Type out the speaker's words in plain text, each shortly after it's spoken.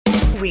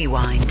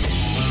Rewind.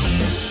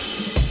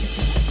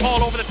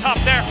 Ball over the top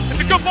there.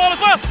 It's a good ball as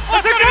well. Oh,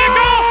 it's going to be a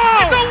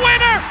goal. It's a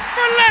winner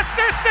for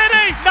Leicester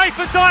City.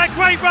 Nathan Dyer,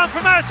 great run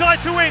from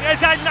outside to wing. Has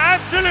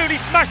absolutely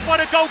smashed by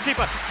the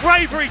goalkeeper.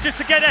 Bravery just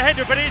to get a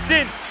header, but it's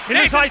in.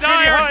 Nathan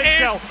Dyer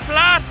is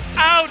flat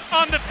out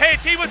on the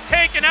pitch. He was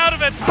taken out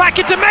of it. Back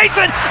into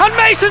Mason, and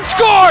Mason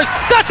scores.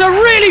 That's a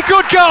really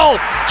good goal.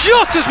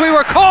 Just as we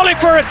were calling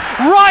for it,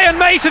 Ryan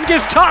Mason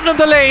gives Tottenham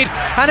the lead,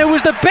 and it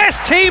was the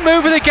best team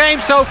move of the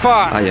game so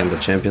far. I am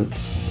the champion.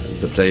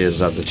 The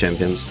players are the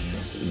champions.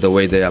 The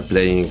way they are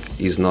playing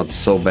is not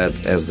so bad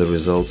as the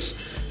results,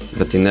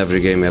 but in every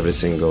game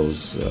everything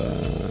goes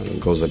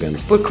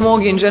against. But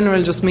camogie in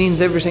general just means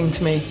everything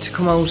to me. To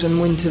come out and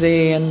win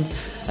today and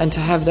to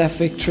have that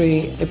victory,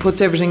 it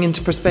puts everything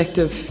into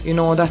perspective. You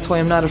know, that's why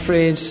I'm not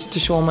afraid to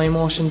show my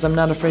emotions. I'm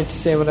not afraid to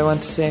say what I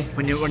want to say.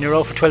 When you're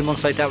out for 12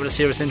 months like that with a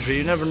serious injury,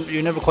 you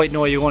never quite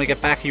know you're going to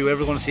get back. Are you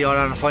ever going to see All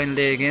Ireland final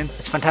day again?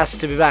 It's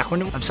fantastic to be back.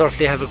 I'm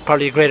certainly have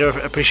probably a greater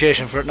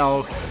appreciation for it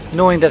now,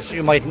 knowing that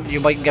you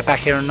mightn't get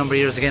back here in a number of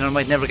years again, or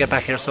might never get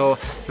back here. So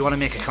you want to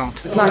make it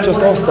count. It's not just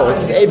us though.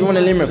 It's everyone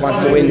in Limerick wants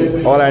to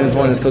win All Ireland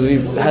finals, because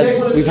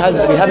we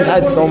haven't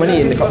had so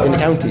many in the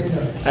county,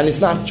 and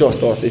it's not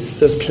just us.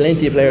 There's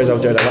plenty of players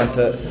out there that want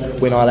to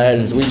win All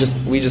Ireland. So we just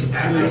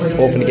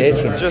open the gates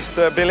for them. Just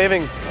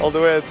believing all the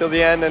way till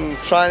the end and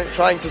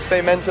trying to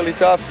stay mentally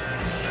tough.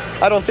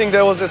 I don't think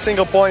there was a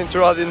single point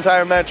throughout the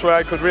entire match where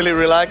I could really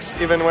relax.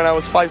 Even when I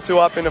was 5-2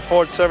 up in the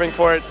fourth, serving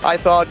for it, I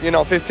thought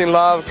 15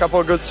 love, a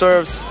couple of good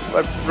serves,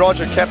 but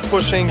Roger kept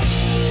pushing.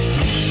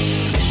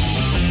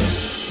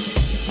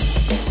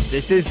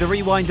 This is the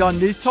Rewind on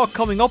News Talk.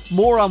 Coming up,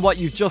 more on what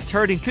you've just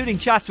heard, including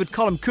chats with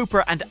Colm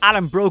Cooper and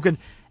Alan Brogan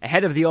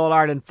ahead of the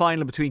All-Ireland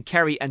final between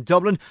Kerry and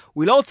Dublin.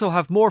 We'll also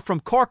have more from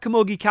Cork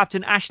camogie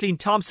captain Ashling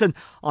Thompson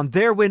on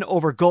their win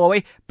over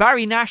Galway.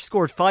 Barry Nash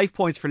scored 5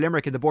 points for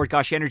Limerick in the Bord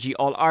Gáis Energy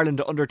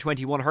All-Ireland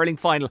Under-21 hurling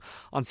final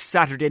on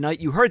Saturday night.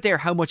 You heard there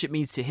how much it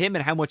means to him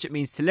and how much it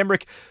means to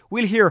Limerick.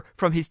 We'll hear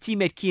from his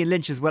teammate Cian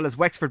Lynch as well as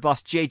Wexford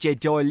boss JJ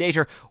Doyle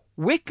later.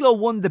 Wicklow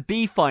won the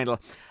B final,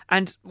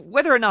 and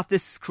whether or not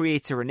this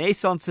creates a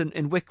renaissance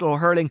in Wicklow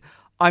hurling,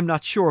 I'm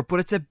not sure, but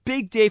it's a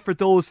big day for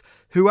those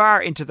who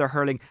are into their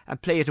hurling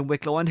and play it in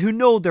Wicklow and who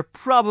know they're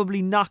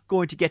probably not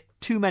going to get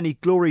too many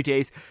glory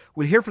days.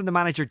 We'll hear from the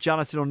manager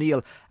Jonathan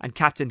O'Neill and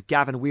captain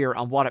Gavin Weir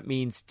on what it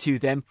means to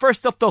them.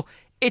 First up though,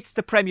 it's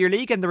the Premier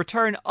League and the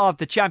return of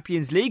the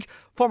Champions League.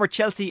 Former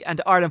Chelsea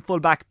and Ireland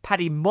fullback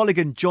Paddy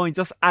Mulligan joins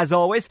us as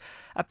always.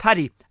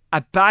 Paddy,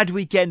 a bad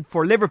weekend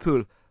for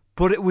Liverpool,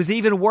 but it was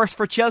even worse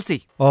for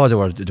Chelsea. Oh, they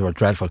were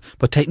dreadful.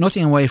 But take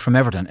nothing away from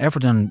Everton.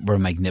 Everton were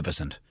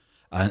magnificent.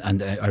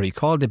 And I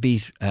recall they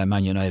beat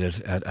Man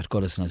United at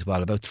Goodison as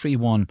well, about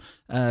 3-1,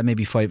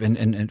 maybe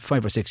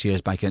 5 or 6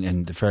 years back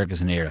in the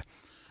Ferguson era.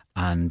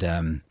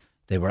 And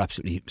they were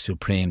absolutely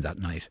supreme that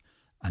night.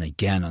 And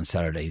again on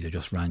Saturday, they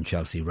just ran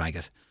Chelsea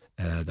ragged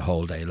the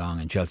whole day long.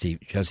 And Chelsea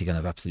can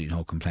have absolutely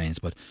no complaints,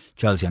 but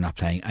Chelsea are not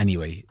playing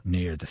anyway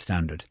near the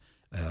standard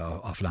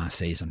of last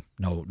season.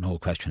 No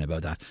question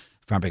about that.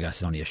 Fabregas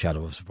is only a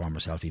shadow of his former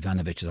self.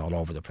 Ivanovic is all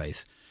over the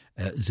place.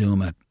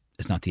 Zuma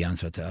is not the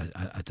answer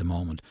at the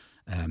moment.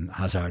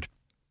 Hazard,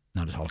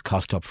 not at all.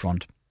 Cost up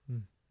front,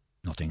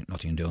 nothing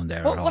doing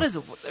there. What is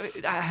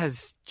it?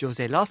 Has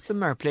Jose lost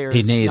them? Are players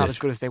not as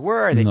good as they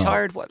were? Are they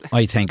tired? What?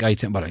 I think.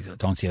 Well, I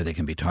don't see how they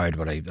can be tired,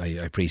 but I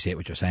appreciate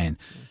what you're saying,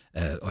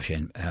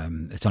 Oisin.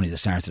 It's only the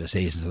start of the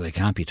season, so they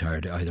can't be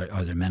tired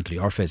either mentally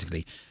or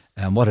physically.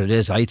 What it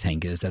is, I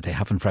think, is that they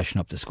haven't freshened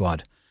up the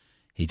squad.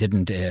 He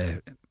didn't,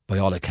 by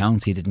all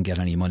accounts, he didn't get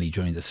any money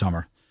during the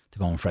summer to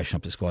go and freshen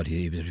up the squad.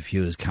 He was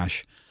refused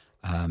cash.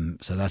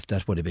 So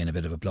that would have been a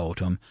bit of a blow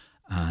to him,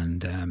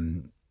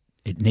 and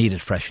it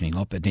needed freshening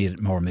up. It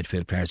needed more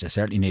midfield players. It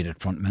certainly needed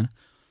frontmen,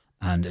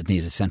 and it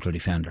needed central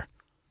defender,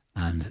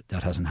 and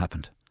that hasn't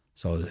happened.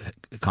 So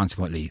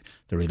consequently,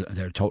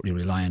 they're totally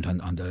reliant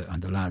on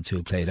the lads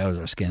who played out of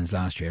their skins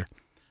last year,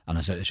 and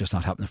it's just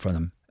not happening for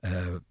them.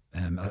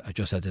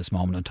 Just at this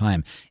moment in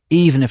time,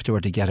 even if they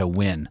were to get a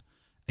win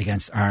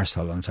against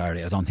Arsenal on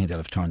Saturday, I don't think they'll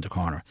have turned the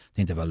corner. I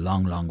think they have a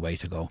long way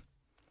to go.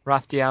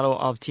 Raf Diallo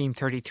of Team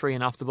 33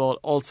 and Off the Ball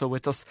also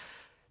with us.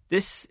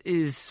 This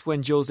is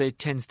when Jose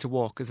tends to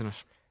walk, isn't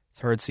it?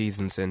 Third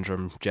season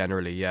syndrome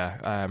generally,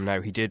 yeah.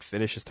 Now he did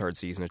finish his third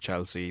season at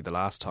Chelsea the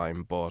last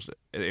time, but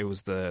that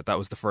was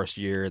the first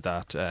year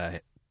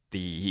that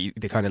they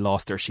kind of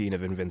lost their sheen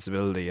of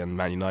invincibility, and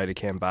Man United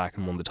came back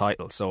and won the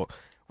title. So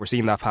we're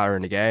seeing that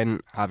pattern again,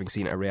 having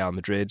seen it at Real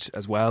Madrid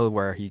as well,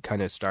 where he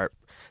kind of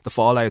the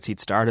fallouts he'd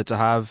started to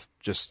have,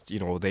 just,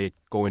 they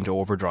go into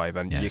overdrive,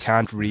 and yes. You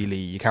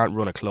can't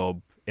run a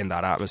club in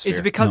that atmosphere. Is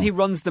it because he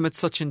runs them at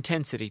such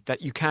intensity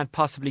that you can't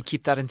possibly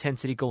keep that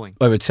intensity going?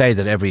 I would say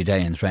that every day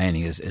in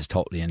training is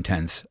totally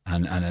intense,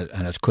 and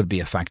it could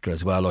be a factor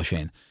as well,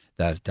 Oisin,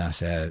 that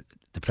the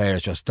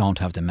players just don't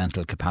have the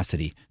mental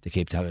capacity to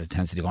keep that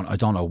intensity going. I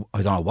don't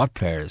know what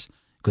players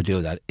could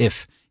do that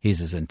if he's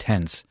as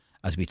intense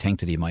as we think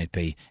that he might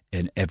be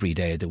in every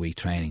day of the week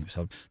training.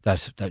 So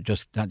that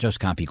just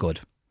can't be good.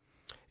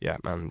 Yeah,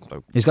 man.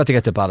 He's got to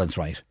get the balance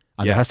right.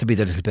 And there has to be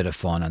the little bit of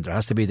fun, and there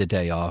has to be the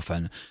day off,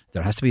 and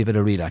there has to be a bit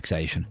of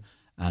relaxation,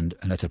 and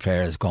let the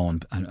players go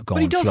and go.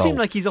 But he does seem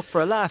like he's up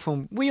for a laugh.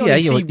 And we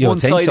only see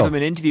one side of him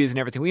in interviews and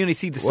everything. We only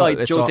see the side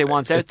Jose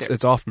wants out there.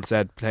 It's often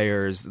said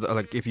players,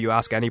 like if you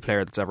ask any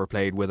player that's ever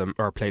played with him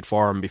or played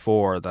for him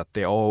before, that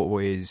they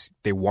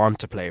want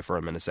to play for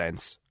him in a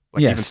sense.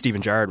 Like even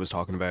Stephen Gerrard was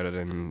talking about it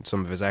in some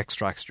of his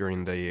extracts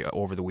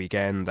over the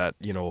weekend, that,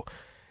 you know,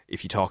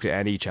 if you talk to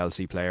any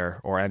Chelsea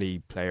player or any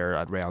player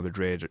at Real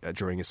Madrid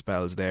during his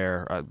spells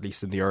there, at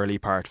least in the early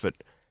part of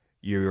it,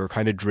 you're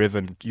kind of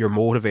driven, you're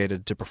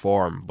motivated to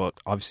perform, but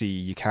obviously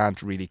you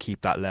can't really keep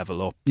that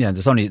level up. Yeah,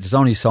 there's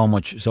only so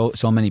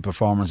many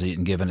performances you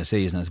can give in a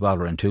season as well,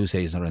 or in 2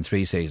 seasons or in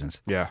 3 seasons.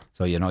 Yeah.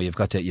 So you've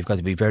got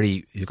to be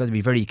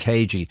very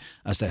cagey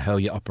as to how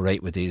you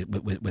operate with these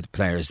with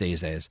players these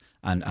days.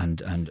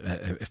 And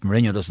if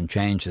Mourinho doesn't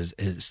change his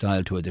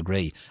style to a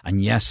degree,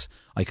 and yes,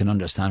 I can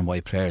understand why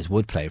players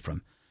would play for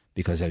him,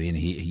 because I mean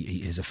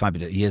he is a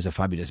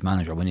fabulous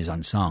manager when he's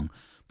on song.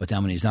 But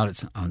then when he's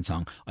not on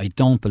song, I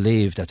don't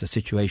believe that the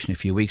situation a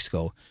few weeks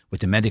ago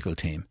with the medical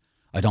team,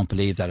 I don't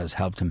believe that has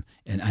helped him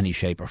in any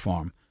shape or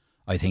form.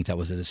 I think that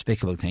was a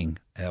despicable thing,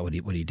 what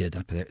he did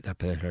that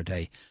particular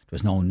day. There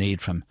was no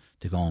need for him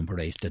to go and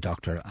berate the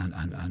doctor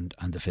and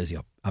the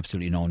physio.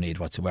 Absolutely no need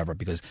whatsoever,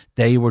 because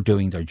they were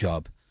doing their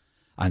job.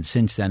 And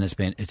since then it's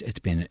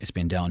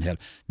been downhill.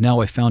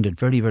 Now I found it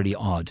very, very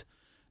odd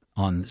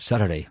on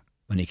Saturday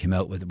when he came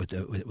out with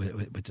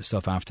the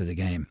stuff after the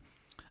game.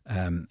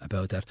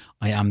 About that,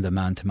 I am the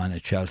man to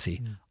manage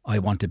Chelsea. I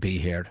want to be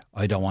here.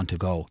 I don't want to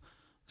go.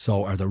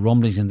 So, are there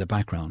rumblings in the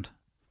background?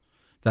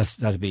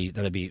 That'd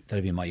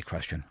be my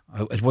question.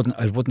 It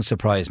wouldn't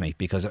surprise me,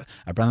 because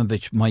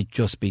Abramovich might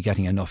just be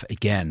getting enough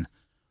again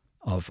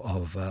of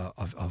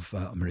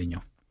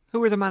Mourinho.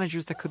 Who are the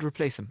managers that could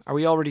replace him? Are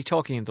we already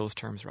talking in those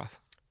terms, Raf?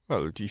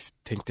 Well, do you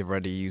think they've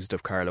already used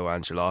up Carlo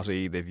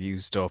Ancelotti? They've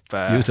used up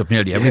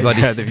nearly everybody.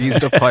 Yeah, they've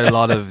used up quite a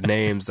lot of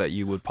names that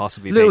you would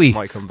possibly think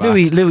might come back.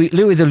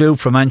 Louis the Loop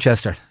from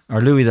Manchester,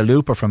 or Louis the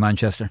Looper from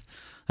Manchester.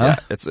 Huh?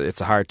 Yeah, it's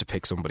hard to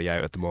pick somebody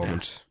out at the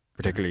moment,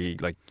 particularly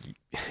like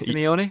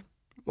Simeone.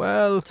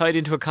 Well, tied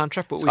into a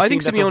contract, but I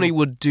think Simeone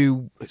would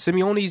do.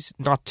 Simeone's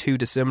not too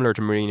dissimilar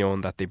to Mourinho in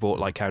that they both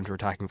like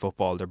counter-attacking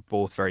football. They're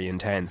both very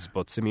intense,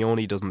 but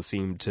Simeone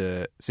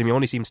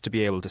seems to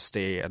be able to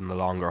stay in the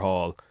longer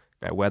haul.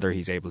 Now, whether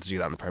he's able to do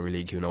that in the Premier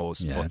League, who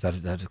knows? Yeah,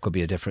 that could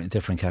be a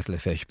different kettle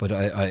of fish. But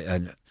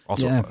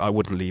I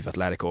wouldn't leave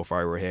Atletico if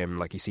I were him.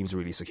 Like, he seems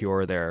really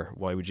secure there.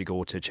 Why would you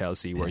go to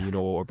Chelsea where you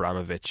know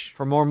Abramovich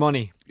for more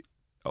money?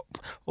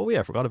 Oh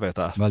yeah, I forgot about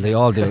that. Well, they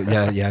all do.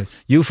 Yeah.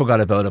 You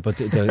forgot about it, but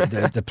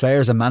the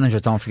players and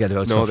managers don't forget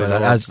about stuff like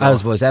that.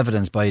 As was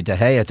evidenced by De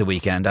Gea at the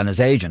weekend and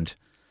his agent.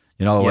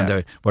 You know,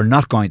 when we're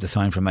not going to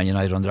sign for Man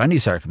United under any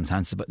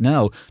circumstances, but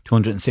now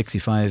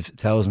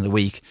 265,000 a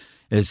week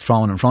is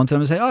thrown in front of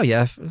them and say, oh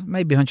yeah,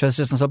 maybe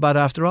Manchester isn't so bad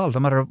after all, no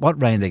matter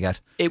what rain they get.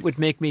 It would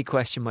make me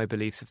question my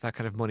beliefs if that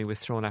kind of money was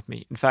thrown at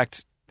me. In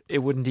fact, it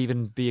wouldn't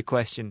even be a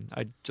question.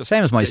 I'd just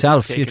same as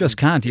myself. You just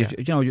can't.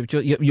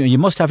 You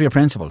must have your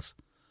principles.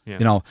 Yeah.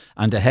 You know,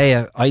 and De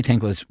Gea, I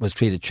think, was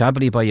treated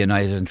shabbily by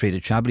United and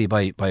treated shabbily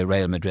by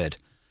Real Madrid.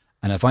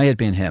 And if I had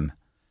been him,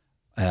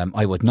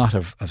 I would not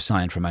have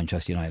signed for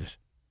Manchester United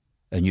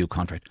a new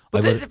contract.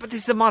 But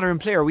this is a modern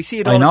player. We see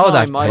it all the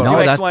time. I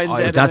know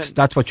that.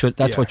 That's what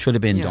should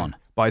have been done.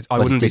 But I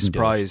wouldn't be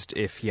surprised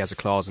if he has a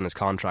clause in his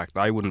contract.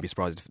 I wouldn't be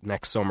surprised if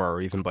next summer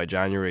or even by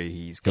January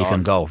he's gone. He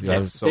can go.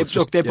 Yeah.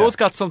 They both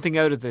got something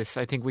out of this,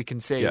 I think we can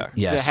say. Yeah.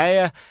 De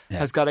Gea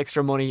has got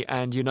extra money,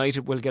 and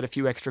United will get a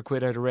few extra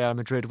quid out of Real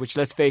Madrid, which,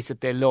 let's face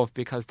it, they love,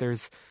 because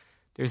there's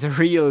a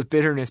real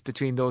bitterness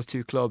between those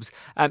two clubs.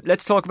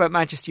 Let's talk about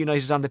Manchester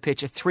United on the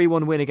pitch. A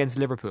 3-1 win against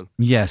Liverpool.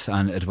 Yes,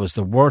 and it was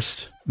the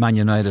worst Man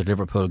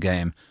United-Liverpool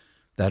game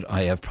that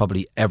I have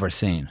probably ever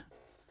seen.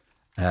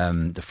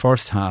 The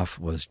first half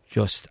was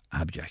just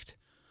abject.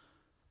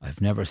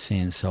 I've never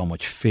seen so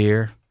much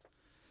fear,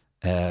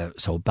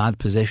 so bad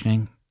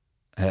positioning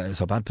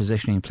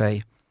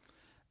play.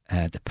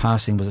 The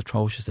passing was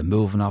atrocious. The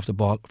moving off the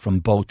ball from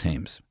both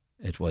teams,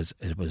 it was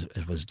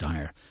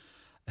dire.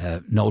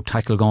 No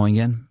tackle going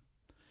in.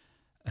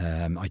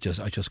 I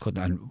just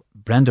couldn't. And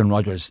Brendan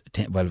Rodgers,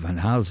 Van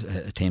Gaal's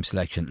team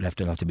selection left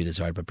a lot to be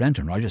desired. But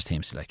Brendan Rodgers'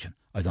 team selection,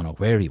 I don't know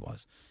where he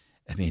was.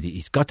 I mean,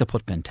 he's got to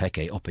put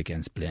Benteke up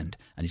against Blind,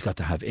 and he's got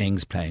to have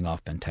Ings playing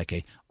off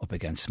Benteke up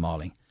against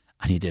Smalling,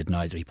 and he did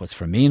neither. He puts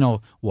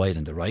Firmino wide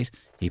on the right,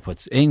 he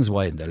puts Ings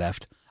wide on the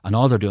left, and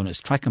all they're doing is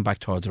tracking back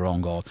towards their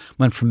own goal.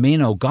 When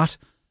Firmino got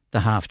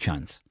the half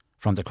chance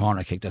from the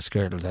corner kick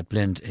that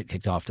Blind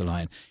kicked off the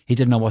line, he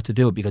didn't know what to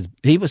do, because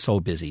he was so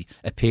busy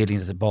appealing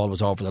that the ball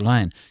was over the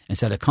line,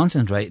 instead of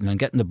concentrating on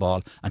getting the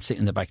ball and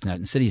sitting in the back net.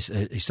 Instead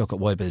he stuck it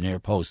wide by the near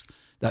post.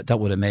 That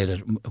would have made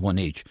it one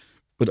each.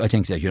 But I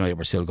think that United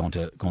were still going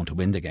to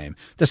win the game.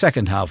 The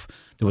second half,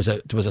 there was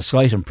a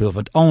slight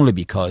improvement, only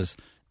because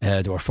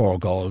there were 4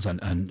 goals and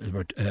there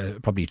were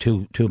probably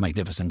two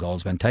magnificent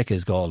goals.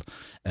 Benteke's goal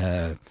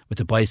with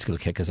the bicycle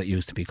kick, as it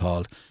used to be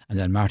called, and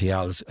then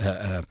Martial's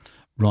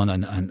run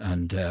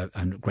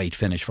and great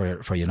finish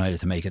for United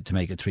to make it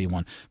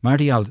 3-1.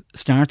 Martial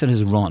started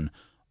his run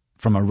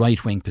from a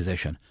right wing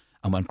position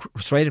and went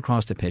straight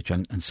across the pitch,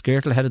 and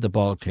Skirtle headed the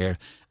ball clear,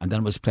 and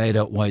then it was played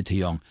out wide to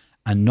Young,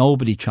 and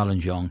nobody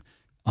challenged Young.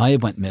 I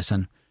went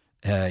missing.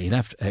 He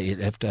left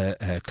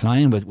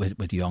Klein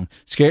with Young.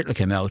 Skirtle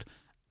came out,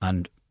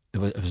 and it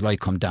was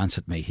like come dance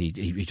at me. He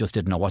just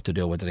didn't know what to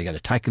do, whether to get a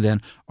tackle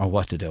in or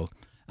what to do,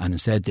 and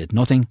instead did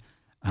nothing.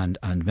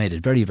 And made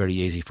it very, very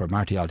easy for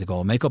Martial to go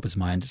and make up his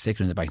mind, stick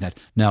it in the back net.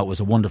 Now, it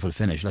was a wonderful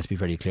finish, let's be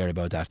very clear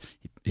about that.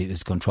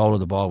 His control of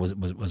the ball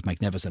was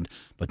magnificent,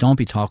 but don't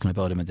be talking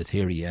about him in the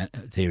theory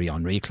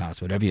Henry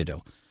class, whatever you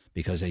do,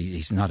 because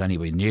he's not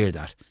anywhere near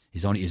that.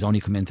 He's only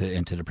come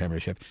into the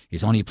Premiership.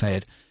 He's only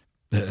played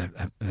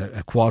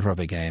a quarter of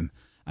a game,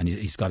 and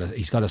he's got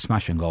a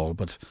smashing goal,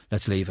 but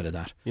let's leave it at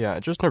that. Yeah,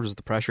 just in terms of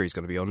the pressure he's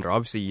going to be under,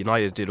 obviously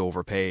United did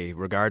overpay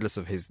regardless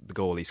of the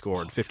goal he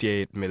scored,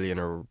 58 million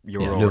or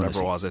euro, whatever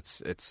it was.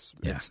 It's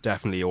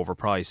definitely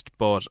overpriced,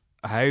 but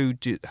how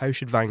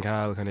should Van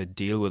Gaal kind of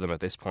deal with him at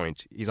this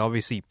point? He's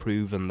obviously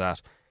proven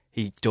that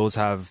he does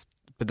have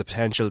the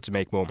potential to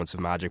make moments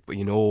of magic, but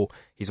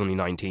he's only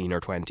 19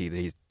 or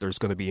 20. There's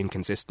going to be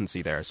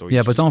inconsistency there. So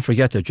but don't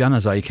forget that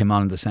Januzaj came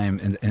on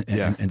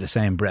in the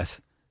same breath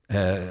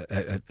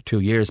 2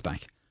 years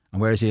back, and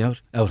where is he out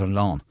on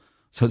loan?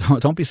 So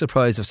don't be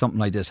surprised if something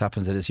like this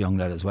happens to this young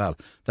lad as well.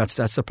 That's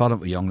the problem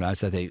with young lads,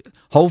 that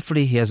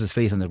hopefully he has his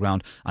feet on the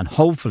ground, and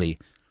hopefully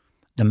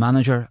the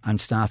manager and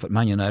staff at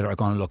Man United are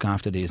going to look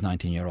after these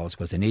 19-year-olds,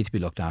 because they need to be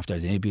looked after,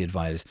 they need to be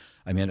advised.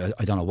 I mean,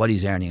 I don't know what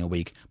he's earning a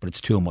week, but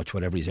it's too much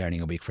whatever he's earning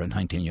a week for a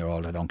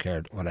 19-year-old. I don't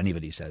care what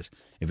anybody says.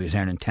 If he's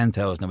earning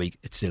 10,000 a week,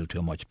 it's still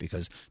too much,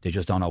 because they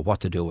just don't know what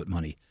to do with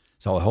money.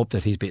 So I hope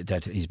that he's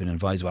been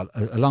advised well,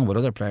 along with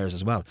other players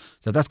as well.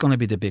 So that's going to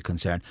be the big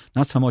concern.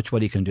 Not so much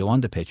what he can do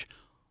on the pitch,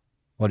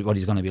 what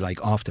he's going to be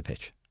like off the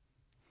pitch.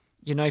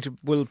 United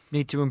will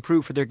need to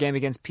improve for their game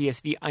against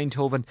PSV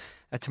Eindhoven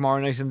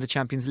tomorrow night in the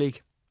Champions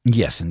League.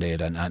 Yes,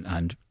 indeed,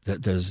 and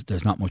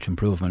there's not much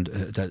improvement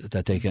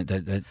that they can.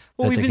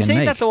 Well, we've been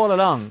saying that all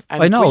along.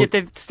 And I know, yet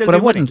they've still but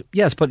been I wouldn't. winning.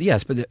 Yes, but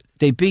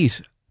they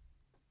beat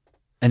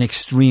an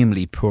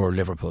extremely poor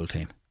Liverpool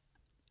team.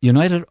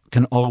 United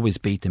can always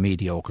beat the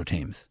mediocre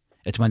teams.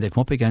 It's when they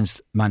come up against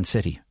Man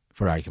City,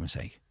 for argument's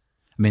sake.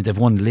 I mean, they've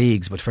won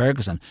leagues with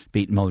Ferguson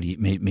beating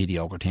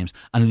mediocre teams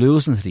and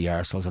losing to the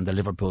Arsenals and the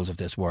Liverpools of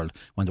this world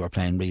when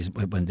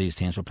when these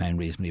teams were playing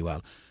reasonably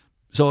well.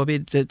 So I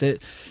mean,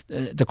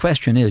 the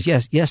question is,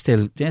 yes,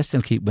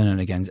 they'll keep winning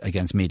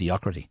against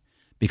mediocrity,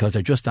 because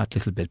they're just that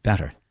little bit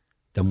better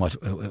than what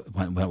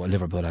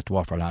Liverpool had to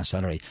offer last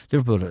Saturday.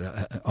 Liverpool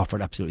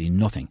offered absolutely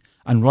nothing,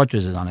 and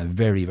Rodgers is on a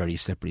very, very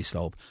slippery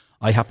slope.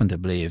 I happen to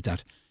believe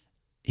that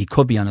he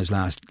could be on his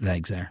last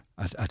legs there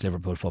at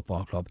Liverpool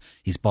Football Club.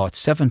 He's bought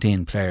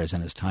 17 players in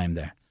his time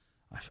there.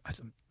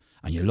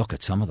 And you look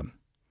at some of them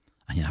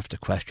and you have to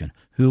question,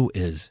 who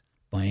is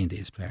buying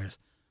these players?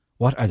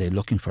 What are they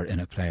looking for in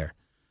a player?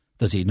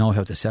 Does he know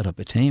how to set up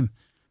a team?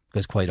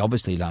 Because quite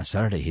obviously last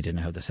Saturday he didn't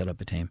know how to set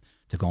up a team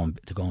to go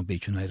and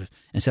beat United,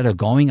 instead of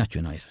going at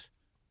United.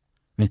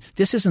 I mean,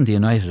 this isn't the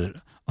United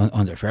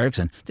under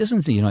Ferguson. This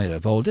isn't the United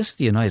of old. This is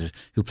the United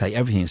who play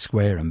everything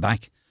square and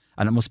back.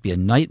 And it must be a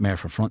nightmare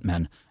for front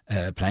men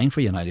playing for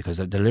United, because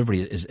the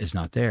delivery is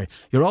not there.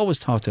 You're always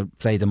taught to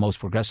play the most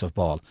progressive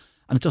ball,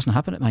 and it doesn't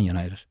happen at Man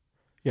United.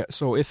 Yeah,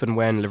 so if and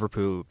when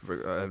Liverpool,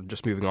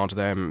 just moving on to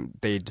them,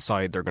 they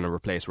decide they're going to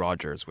replace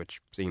Rodgers, which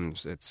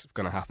seems it's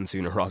going to happen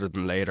sooner rather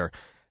than later,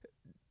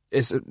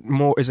 is it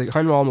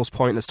kind of almost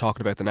pointless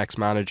talking about the next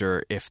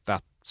manager if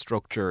that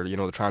structure,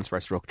 the transfer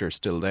structure is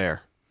still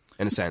there,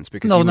 in a sense?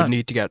 Because you would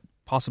need to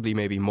possibly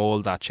maybe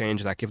mould that,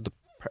 change that, give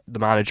the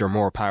manager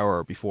more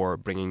power before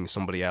bringing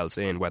somebody else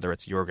in, whether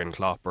it's Jurgen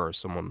Klopp or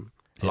someone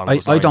along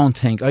those lines.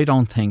 I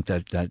don't think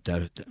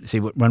that see,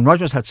 when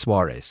Rodgers had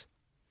Suarez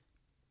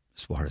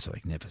was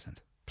magnificent.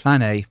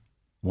 Plan A,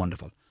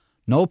 wonderful.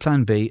 No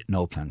plan B,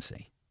 no plan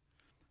C.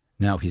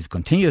 Now he's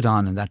continued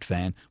on in that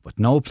vein, but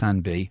no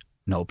plan B,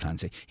 no plan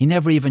C. He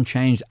never even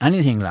changed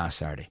anything last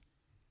Saturday.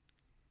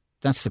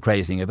 That's the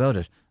crazy thing about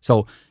it.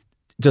 So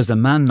does the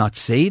man not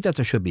see that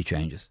there should be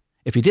changes?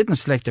 If he didn't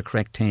select the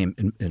correct team,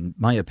 in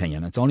my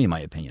opinion, it's only my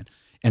opinion,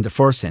 in the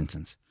first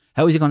instance,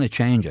 how is he going to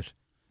change it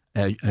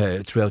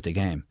throughout the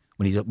game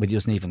when he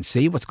doesn't even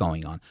see what's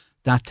going on?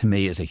 That, to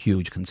me, is a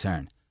huge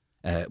concern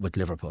with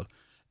Liverpool.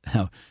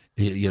 Now,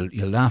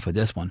 you'll laugh at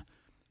this one.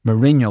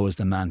 Mourinho was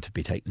the man to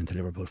be taken into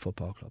Liverpool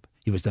Football Club.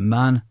 He was the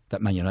man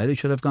that Man United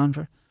should have gone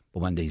for, but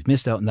when he's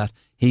missed out on that,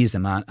 he's the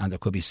man, and there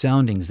could be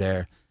soundings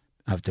there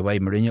of the way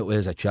Mourinho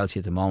is at Chelsea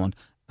at the moment.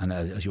 And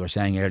as you were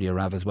saying earlier,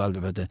 Rav, as well,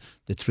 about the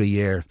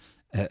 3-year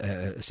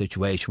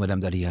situation with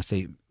him, that he has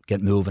to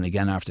get moving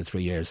again after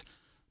 3 years.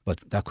 But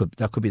that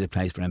could be the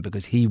place for him,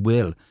 because he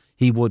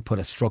would put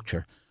a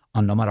structure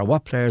on, no matter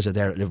what players are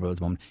there at Liverpool at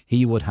the moment,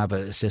 he would have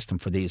a system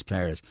for these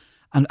players.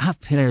 And have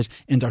players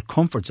in their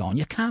comfort zone.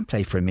 You can't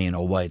play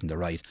Firmino wide on the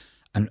right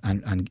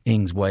and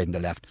Ings wide on the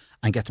left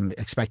and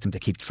expect them to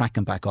keep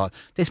tracking back all.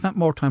 They spent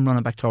more time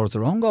running back towards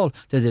their own goal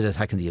than they did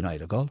attacking the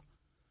United goal.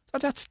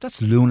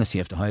 That's lunacy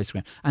of the highest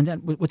grade. And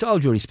then, with all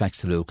due respects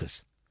to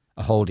Lucas,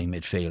 a holding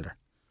midfielder,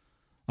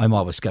 I'm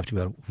always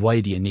sceptical about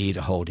why do you need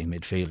a holding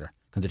midfielder?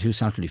 Can the two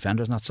central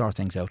defenders not sort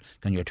things out?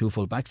 Can your two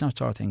full backs not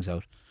sort things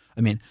out?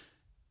 I mean,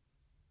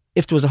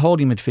 if there was a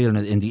holding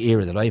midfielder in the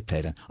era that I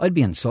played in, I'd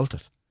be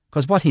insulted.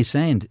 Because what he's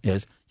saying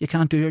is, you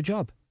can't do your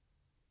job.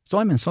 So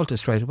I'm insulted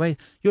straight away.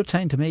 You're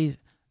saying to me,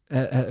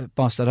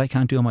 boss, that I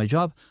can't do my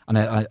job and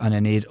I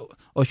need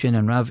Ashling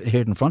and Raf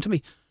here in front of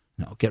me.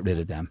 No, get rid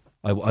of them.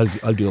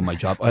 I'll do my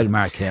job. I'll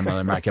mark him.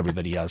 I'll mark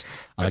everybody else.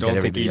 And I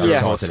don't think think either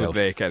of us would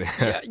make any.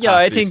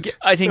 I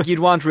think you'd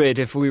want rid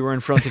if we were in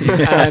front of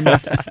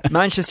you.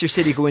 Manchester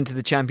City go into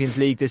the Champions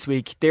League this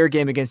week. Their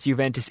game against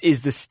Juventus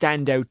is the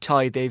standout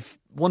tie. They've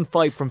won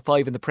 5 from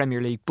 5 in the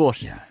Premier League,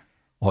 but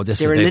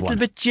they're a little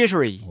bit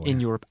jittery in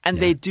Europe, and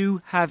they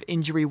do have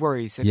injury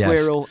worries.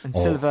 Aguero and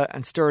Silva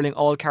and Sterling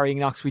all carrying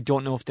knocks. We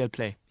don't know if they'll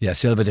play. Yeah,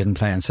 Silva didn't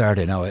play on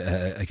Saturday now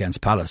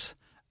against Palace,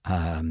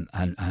 and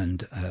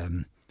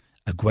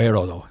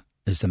Aguero though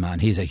is the man.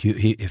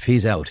 If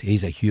he's out,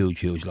 he's a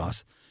huge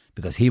loss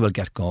because he will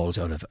get goals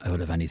out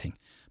of anything.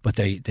 But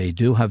they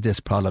do have this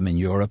problem in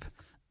Europe.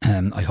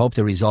 I hope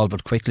they resolve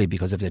it quickly,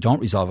 because if they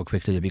don't resolve it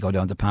quickly, they'll be going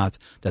down the path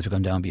that they've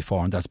gone down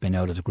before, and that's been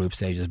out of the group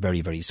stages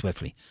very, very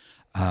swiftly.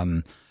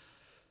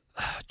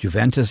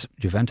 Juventus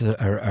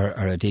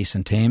are a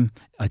decent team.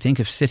 I think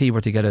if City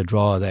were to get a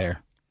draw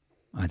there,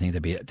 I think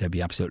they'd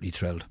be absolutely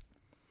thrilled.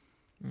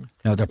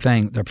 Now they're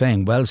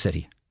playing well,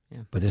 City,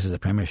 but this is a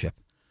Premiership,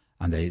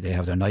 and they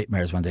have their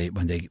nightmares when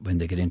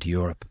they get into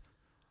Europe,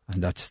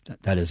 and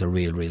that is a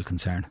real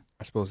concern.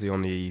 I suppose the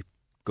only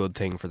good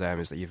thing for them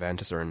is that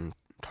Juventus are in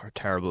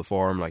terrible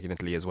form, like in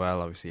Italy as well.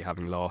 Obviously,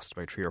 having lost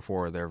by 3 or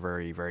 4, they're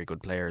very, very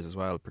good players as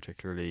well.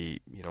 Particularly,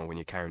 when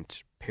you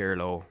count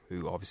Pirlo,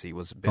 who obviously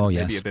was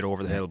maybe a bit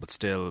over the hill, but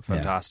still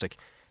fantastic.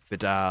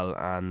 Vidal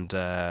and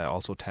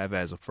also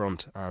Tevez up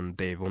front, and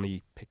they've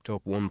only picked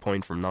up 1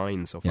 point from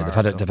 9 so far.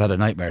 They've had a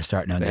nightmare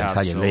start now in the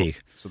Italian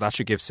league. So that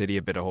should give City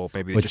a bit of hope.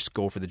 Maybe they just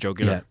go for the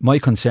jugular. Yeah, my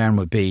concern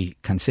would be,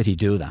 can City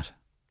do that?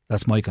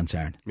 That's my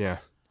concern. Yeah.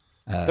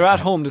 They're at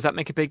home. Does that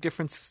make a big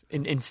difference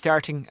in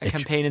starting a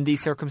campaign in these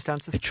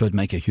circumstances? It should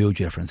make a huge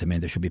difference. I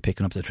mean, they should be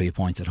picking up the 3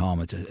 points at home.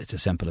 It's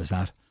as simple as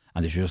that.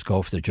 And they should just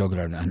go for the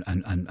jugular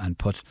and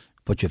put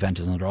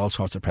Juventus under all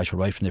sorts of pressure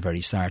right from the very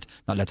start,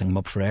 not letting them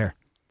up for air.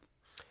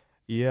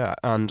 Yeah,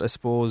 and I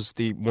suppose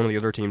one of the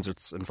other teams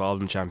that's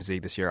involved in the Champions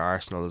League this year,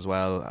 Arsenal as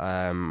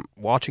well.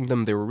 Watching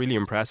them, they were really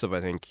impressive,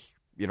 I think,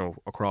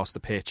 across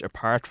the pitch,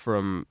 apart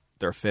from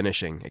their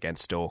finishing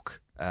against Stoke,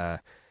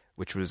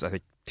 which was, I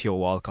think, Theo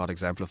Walcott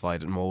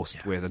exemplified it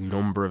most with a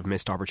number of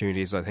missed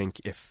opportunities. I think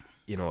if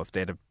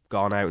they'd have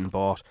gone out and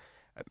bought,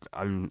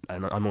 I'm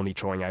only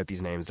throwing out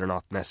these names, they're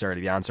not necessarily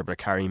the answer, but a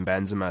Karim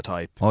Benzema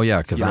type. Oh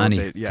yeah,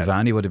 Cavani.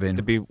 Cavani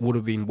would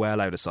have been well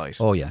out of sight.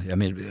 Oh yeah, I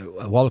mean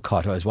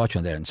Walcott. I was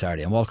watching there on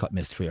Saturday, and Walcott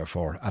missed 3 or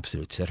 4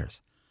 absolute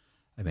sitters.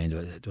 I mean,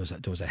 there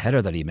was a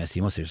header that he missed.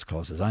 He must have just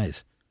closed his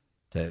eyes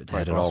to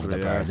head it over the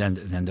bar. Then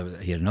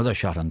he had another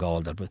shot on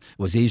goal that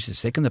was easy to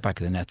stick in the back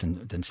of the net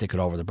than stick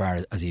it over the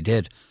bar as he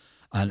did.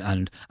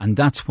 And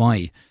that's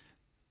why,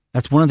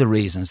 that's one of the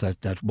reasons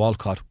that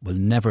Walcott will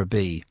never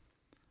be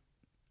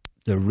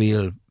the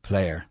real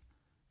player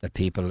that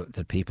people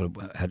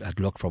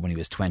had looked for when he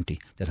was 20.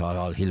 That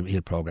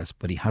he'll progress,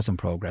 but he hasn't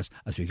progressed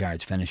as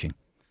regards finishing,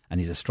 and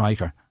he's a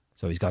striker,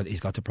 so he's got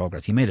to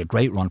progress. He made a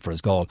great run for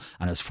his goal,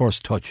 and his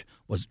first touch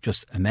was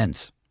just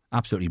immense,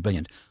 absolutely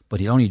brilliant.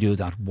 But he'll only do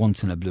that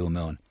once in a blue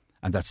moon,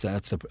 and that's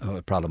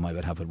the problem I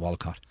would have with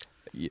Walcott.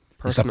 He's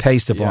got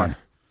pace to burn.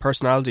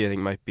 Personality, I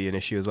think, might be an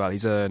issue as well.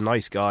 He's a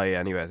nice guy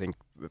anyway, I think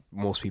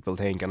most people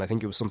think, and I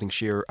think it was something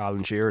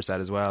Alan Shearer said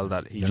as well,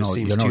 that he just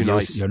seems too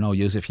nice. You're no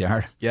use if you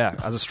are. Yeah,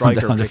 as a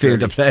striker on the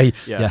field of play,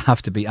 you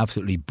have to be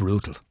absolutely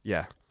brutal.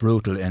 Yeah,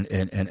 brutal in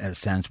a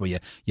sense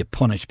where you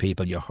punish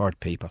people, you hurt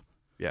people.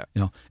 Yeah,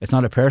 it's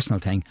not a personal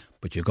thing,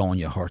 but you go and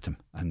you hurt him,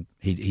 and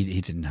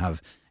he doesn't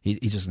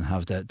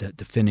have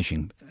the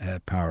finishing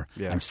power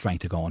and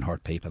strength to go and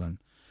hurt people. And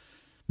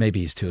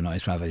maybe he's too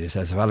nice, Rafa. He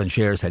says, if Alan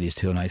Shearer said he's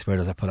too nice, where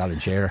does that put Alan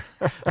Shearer?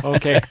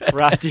 OK,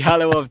 Raf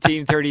Diallo of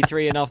Team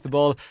 33 and off the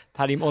ball.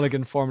 Paddy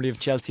Mulligan, formerly of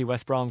Chelsea,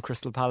 West Brom,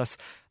 Crystal Palace,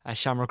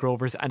 Shamrock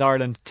Rovers and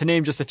Ireland, to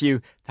name just a few.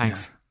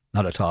 Thanks.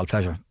 Yeah, not at all.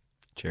 Pleasure.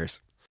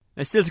 Cheers.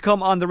 Now, still to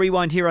come on the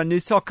Rewind here on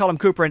News Talk, Colm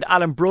Cooper and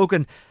Alan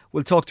Brogan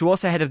will talk to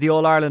us ahead of the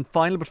All-Ireland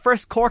final. But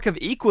first, Cork have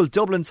equalled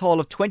Dublin's haul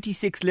of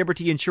 26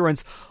 Liberty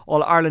Insurance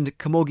All-Ireland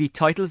camogie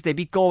titles. They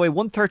beat Galway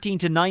 113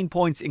 to 9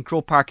 points in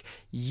Croke Park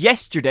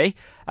yesterday.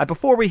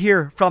 Before we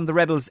hear from the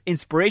Rebels'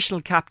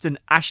 inspirational captain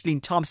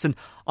Ashling Thompson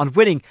on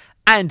winning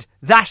and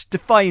that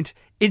defiant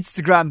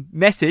Instagram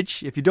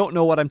message, if you don't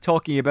know what I'm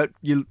talking about,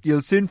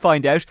 you'll soon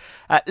find out.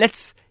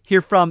 Let's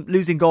hear from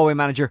losing Galway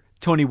manager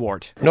Tony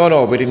Ward.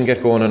 No, we didn't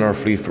get going in our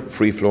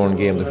free-flowing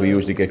game that we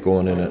usually get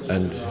going in,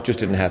 and it just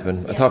didn't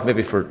happen. I thought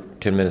maybe for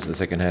 10 minutes in the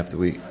second half that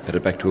we had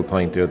it back to a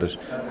point there that,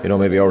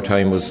 maybe our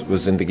time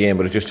was in the game,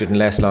 but it just didn't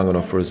last long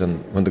enough for us,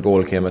 and when the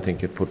goal came, I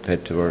think it put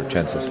paid to our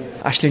chances.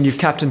 Ashling, you've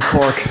captained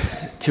Cork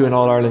to an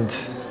All-Ireland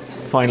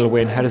final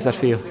win. How does that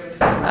feel?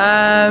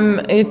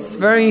 It's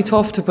very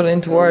tough to put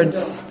into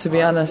words, to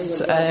be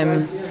honest.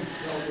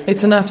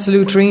 It's an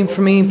absolute dream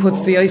for me,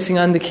 puts the icing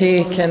on the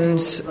cake, and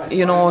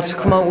to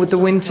come out with the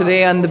win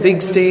today on the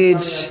big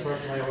stage,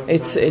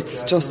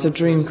 it's just a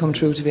dream come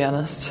true, to be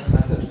honest.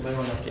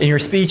 In your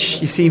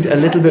speech, you seemed a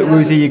little bit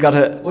woozy. You got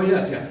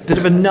a bit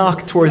of a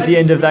knock towards the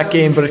end of that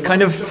game, but it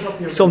kind of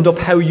summed up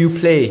how you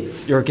play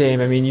your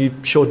game. I mean, you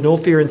showed no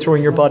fear in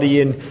throwing your body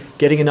in,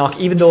 getting a knock,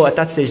 even though at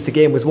that stage the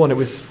game was won. It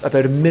was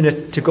about a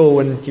minute to go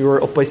and you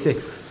were up by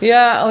 6.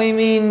 Yeah, I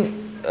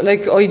mean, I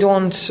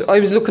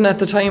was looking at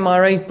the time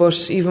alright,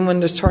 but even when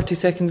there's 30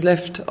 seconds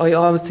left, I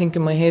always think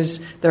in my head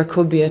there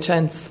could be a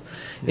chance.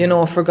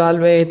 For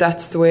Galway,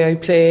 that's the way I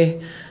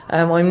play.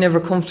 I'm never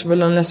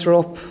comfortable unless we're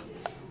up.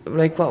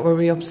 What were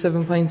we up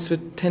 7 points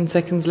with 10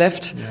 seconds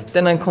left? Yeah.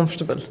 Then I'm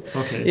comfortable.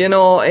 Okay.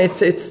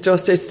 It's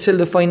till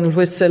the final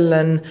whistle,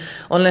 and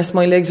unless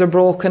my legs are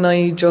broken,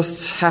 I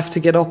just have to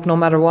get up no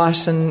matter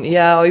what. And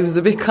yeah, I was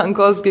a bit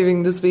concussed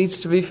giving the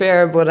speech, to be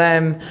fair, but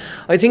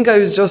I think I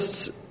was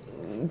just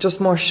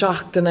more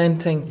shocked than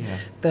anything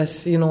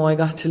that I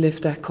got to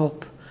lift that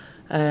cup.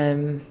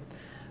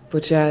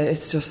 But yeah,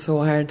 it's just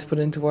so hard to put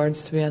into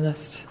words, to be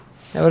honest.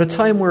 Now, at a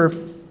time where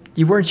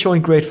you weren't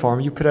showing great form,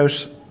 you put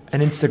out an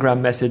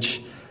Instagram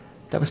message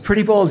that was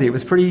pretty ballsy. It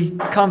was pretty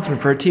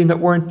confident for a team that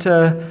weren't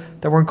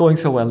going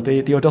so well.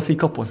 The O'Duffy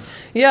Cup one.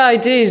 Yeah, I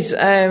did.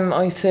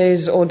 I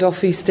said,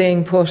 O'Duffy,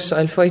 staying put.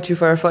 I'll fight you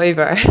for a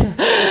fiver.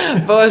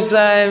 But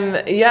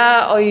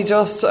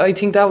I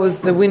think that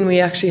was the win we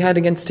actually had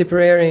against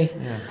Tipperary.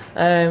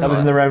 Yeah. That was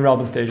in the round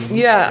robin stage.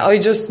 Yeah, I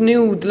just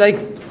knew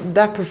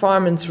that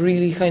performance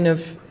really kind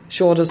of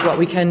showed us what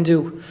we can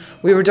do.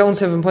 We were down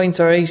 7 points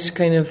or 8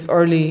 kind of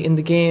early in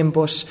the game,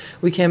 but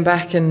we came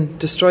back and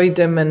destroyed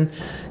them, and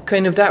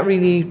kind of that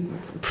really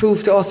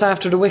proved to us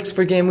after the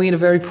Wexford game. We had a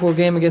very poor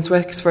game against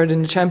Wexford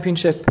in the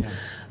championship,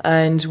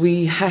 and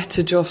we had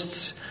to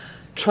just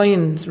try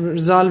and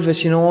resolve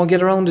it,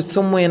 get around it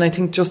some way. And I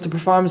think just the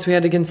performance we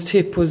had against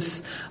Tip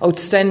was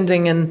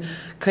outstanding, and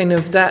kind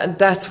of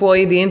that's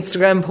why the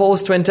Instagram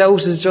post went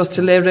out, is just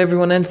to let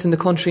everyone else in the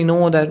country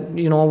know that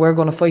we're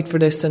going to fight for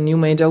this, and you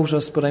may doubt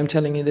us, but I'm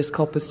telling you, this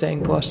cup is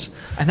staying put.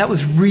 And that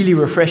was really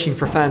refreshing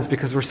for fans,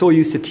 because we're so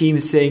used to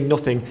teams saying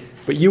nothing,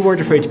 but you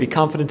weren't afraid to be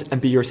confident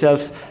and be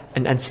yourself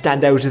and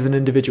stand out as an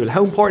individual.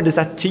 How important is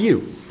that to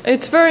you?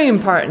 It's very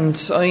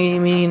important. I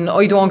mean,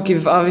 I don't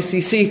give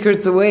obviously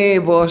secrets away,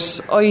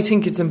 but I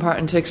think it's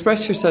important to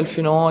express yourself,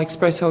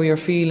 express how you're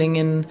feeling,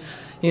 and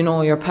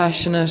you're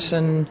passionate,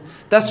 and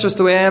that's just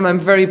the way I am. I'm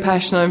very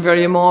passionate, I'm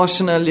very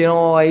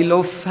emotional, I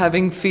love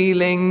having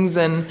feelings,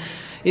 and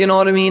you know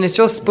what I mean. It's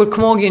just, but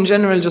camogie in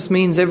general just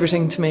means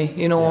everything to me.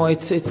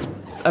 It's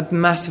a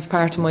massive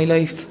part of my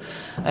life,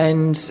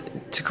 and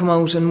to come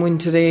out and win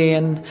today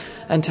and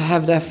to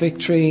have that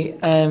victory,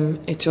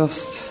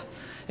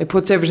 it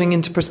puts everything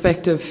into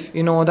perspective.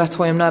 That's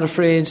why I'm not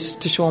afraid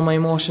to show my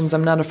emotions.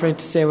 I'm not afraid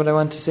to say what I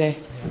want to say.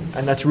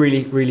 And that's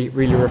really, really,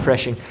 really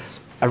refreshing.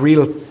 A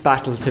real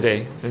battle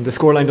today, and the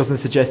scoreline doesn't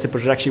suggest it,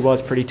 but it actually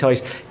was pretty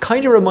tight.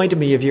 Kind of reminded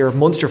me of your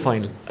Munster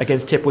final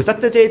against Tip. Was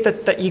that the day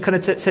that you kind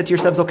of said to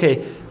yourselves, okay,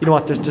 you know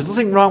what, there's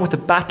nothing wrong with the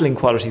battling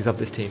qualities of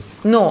this team?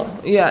 No,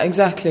 yeah,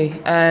 exactly.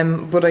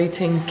 But I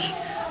think,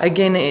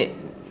 again,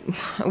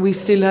 we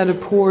still had a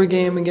poor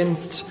game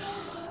against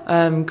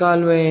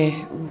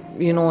Galway,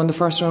 in the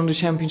first round of the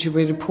championship.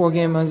 We had a poor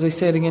game, as I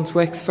said, against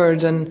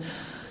Wexford, and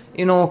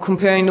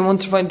comparing the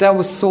Munster final, that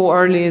was so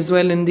early as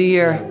well in the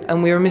year,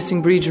 and we were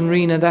missing Bríd and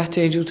Rena that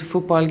day due to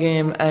football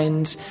game,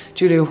 and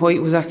Julia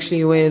White was actually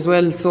away as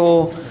well,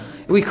 so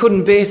we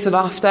couldn't base it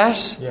off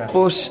that.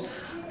 But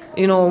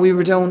we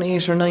were down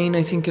 8 or 9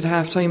 I think at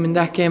half time in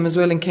that game as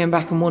well, and came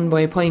back and won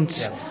by a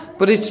point.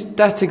 But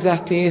that's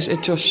exactly it.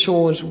 It just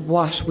shows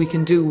what we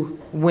can do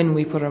when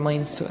we put our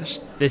minds to it.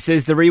 This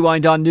is the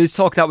Rewind on News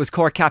Talk. That was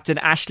Cork captain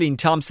Ashling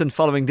Thompson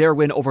following their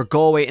win over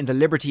Galway in the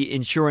Liberty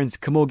Insurance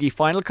Camogie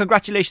final.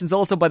 Congratulations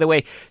also, by the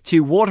way,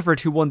 to Waterford,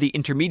 who won the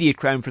intermediate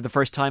crown for the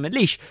first time, and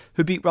Laois,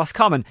 who beat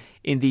Roscommon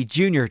in the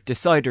junior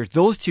decider.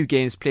 Those two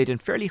games played in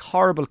fairly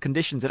horrible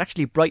conditions. It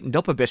actually brightened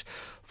up a bit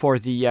for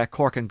the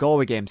Cork and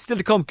Galway game. Still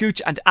to come, Gooch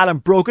and Alan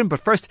Brogan,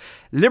 but first,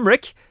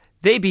 Limerick.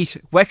 They beat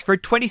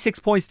Wexford 26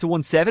 points to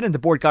 1-7 in the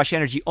Bord Gáis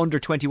Energy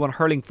under-21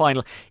 hurling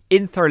final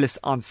in Thurles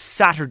on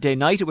Saturday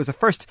night. It was the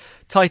first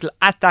title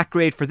at that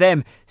grade for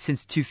them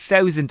since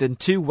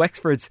 2002.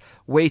 Wexford's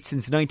wait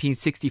since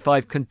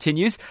 1965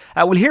 continues.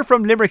 We'll hear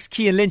from Limerick's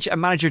Cian Lynch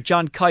and manager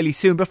John Kiley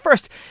soon. But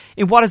first,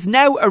 in what is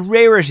now a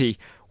rarity,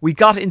 we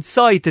got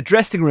inside the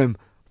dressing room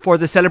for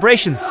the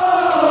celebrations. Cian,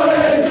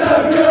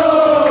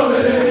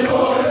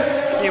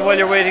 while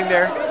you're waiting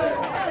there,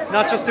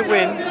 not just a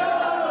win,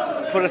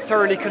 but a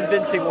thoroughly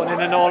convincing one in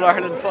an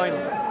All-Ireland final.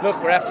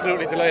 Look, we're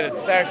absolutely delighted.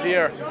 Start of the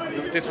year,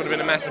 this would have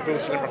been a massive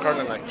boost for Limerick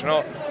hurling.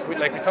 We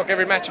took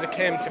every match that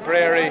came,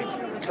 Tipperary,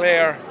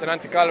 Clare, then on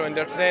to Galway, and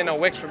there today now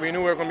Wexford. We knew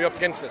we were going to be up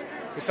against it.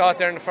 We saw it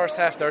there in the first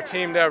half. Their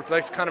team there,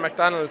 like Conor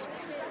McDonald,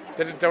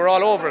 they were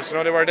all over us.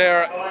 They were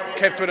there,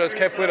 kept with us.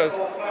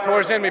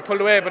 Towards the end, we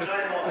pulled away, but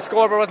the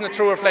scoreboard wasn't a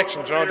true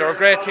reflection. They're a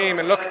great team,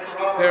 and look,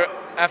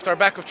 after our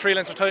back of 3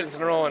 Leinster titles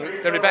in a row,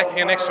 and they'll be back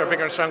again next year,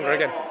 bigger and stronger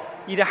again.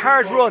 You'd a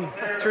hard run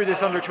through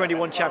this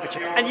under-21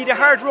 championship, and you'd a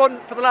hard run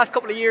for the last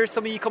couple of years,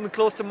 some of you coming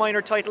close to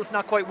minor titles,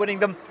 not quite winning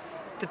them.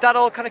 Did that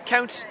all kind of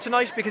count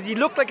tonight? Because you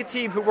looked like a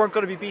team who weren't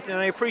going to be beaten, and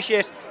I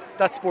appreciate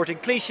that sporting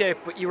cliche,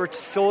 but you were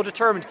so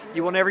determined.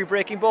 You won every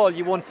breaking ball,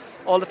 you won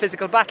all the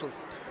physical battles.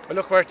 Well,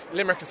 look,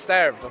 Limerick is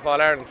starved of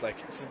All-Irelands.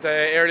 Like, this is the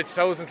early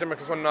 2000s, Limerick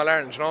has won an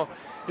All-Ireland, you know.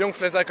 Young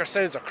fellas like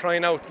ourselves are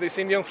crying out. They've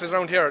seen the young fellas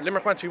around here.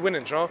 Limerick want to be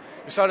winning, you know.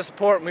 We saw the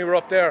support when we were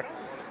up there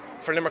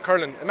for Limerick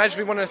hurling. Imagine if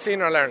we won a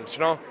senior All-Ireland, you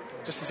know.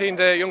 Just to see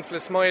the young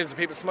fellas' smiles, the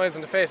people's smiles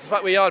on the face. It's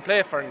what we all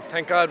play for, and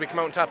thank God we come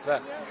out on top of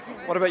that.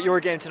 What about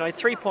your game tonight?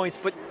 3 points,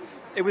 but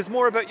it was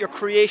more about your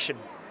creation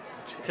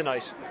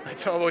tonight. I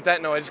don't know about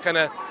that now. I just kind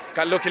of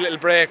got lucky little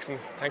breaks, and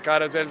thank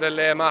God I was able to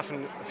lay them off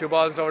and a few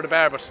balls over the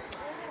bar. But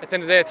at the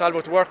end of the day, it's all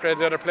about the work rate of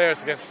the other players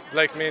to get the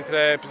likes of me into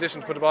the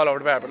position to put the ball over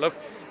the bar. But look,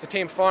 it's a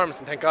team performance,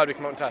 and thank God we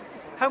come out on top.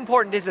 How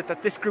important is it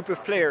that this group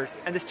of players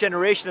and this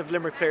generation of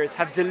Limerick players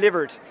have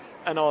delivered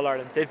an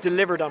All-Ireland? They've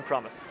delivered on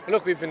promise.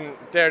 Look, we've been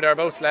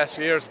thereabouts the last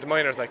few years with the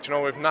minors. Like, you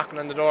know, we've knocking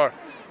on the door.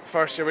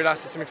 First year we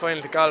lost the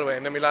semi-final to Galway,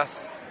 and then we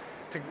lost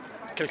to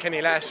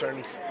Kilkenny last year,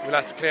 and we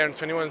lost to Clare in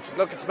 21. But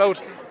look, it's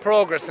about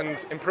progress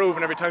and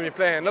improving every time you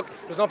play. And look,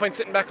 there's no point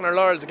sitting back on our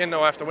laurels again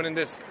now after winning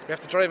this. We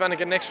have to drive on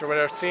again next year,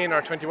 whether it's senior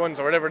or 21s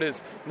or whatever it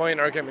is,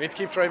 minor again. We need to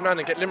keep driving on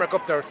and get Limerick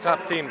up there with the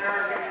top teams.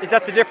 Is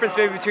that the difference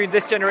maybe between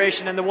this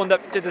generation and the one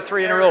that did the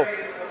 3 in a row?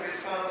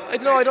 I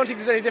don't know, I don't think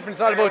there's any difference.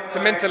 It's all about the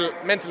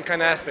mental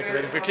kind of aspect of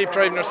it. If we keep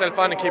driving ourselves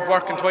on and keep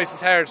working twice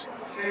as hard,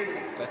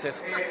 that's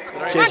it.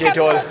 JJ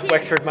Doyle,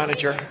 Wexford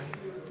manager.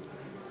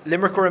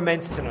 Limerick were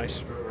immense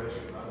tonight.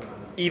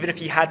 Even if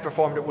he had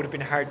performed, it would have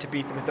been hard to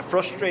beat them. It's the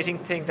frustrating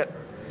thing that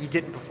he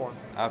didn't perform.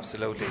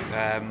 Absolutely.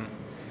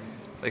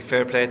 Like,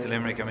 fair play to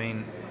Limerick. I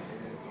mean,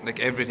 like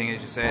everything,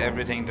 as you say,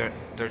 everything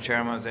their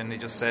chairman was in, he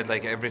just said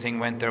like everything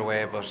went their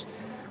way, but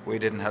we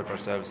didn't help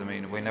ourselves. I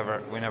mean, we never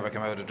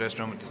came out of the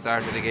dressing room at the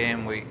start of the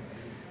game.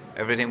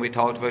 Everything we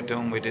talked about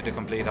doing, we did the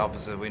complete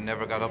opposite. We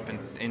never got up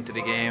into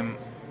the game.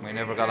 We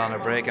never got on a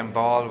breaking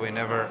ball. We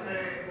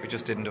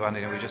just didn't do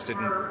anything.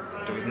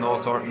 There was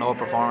no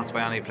performance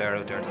by any player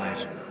out there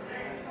tonight.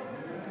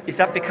 Is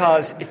that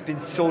because it's been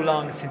so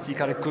long since you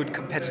got a good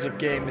competitive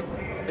game?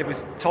 It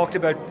was talked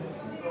about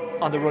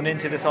on the run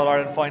into this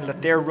All-Ireland final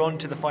that their run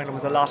to the final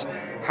was a lot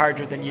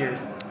harder than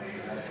yours.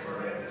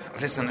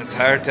 Listen, it's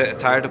hard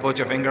to put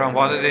your finger on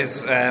what it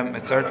is.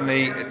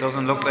 It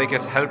doesn't look like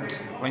it helped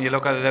when you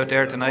look at it out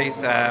there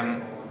tonight.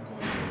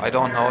 I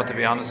don't know, to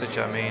be honest with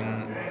you. I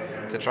mean,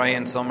 to try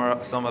and sum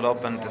it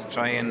up and to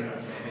try and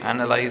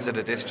analyse it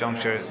at this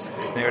juncture is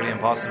nearly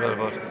impossible.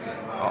 But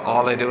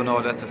all I do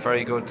know, that's a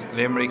very good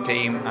Limerick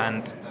team,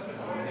 and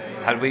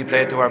had we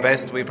played to our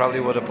best, we probably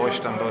would have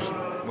pushed them,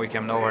 but we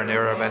came nowhere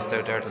near our best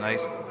out there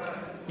tonight.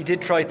 You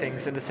did try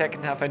things. In the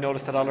second half, I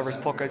noticed that Oliver's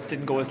puckouts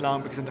didn't go as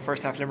long because in the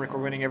first half Limerick were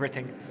winning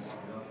everything.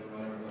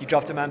 You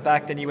dropped a man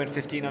back, then you went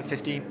 15 on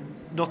 15.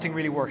 Nothing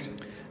really worked.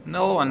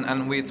 No,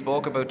 and we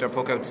spoke about their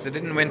puckouts. They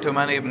didn't win too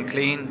many of them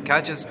clean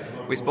catches.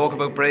 We spoke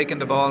about breaking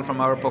the ball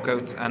from our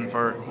puckouts and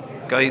for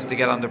guys to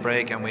get on the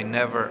break, and we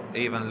never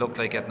even looked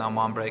like getting on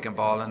one breaking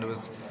ball. And it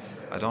was,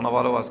 I don't know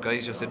what it was,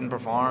 guys just didn't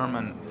perform.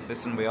 And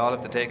listen, we all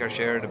have to take our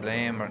share of the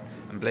blame,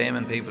 and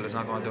blaming people is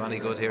not going to do any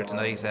good here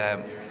tonight.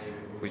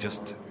 We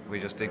just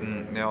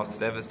didn't, you know, it's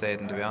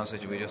devastating, to be honest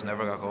with you. We just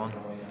never got going.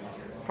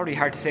 Probably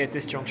hard to say at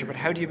this juncture, but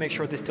how do you make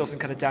sure this doesn't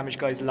kind of damage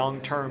guys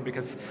long term?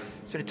 Because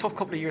it's been a tough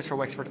couple of years for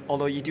Wexford,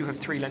 although you do have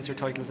 3 Leinster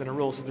titles in a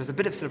row, so there's a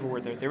bit of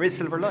silverware there. There is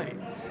silver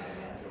lining.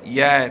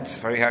 Yeah, it's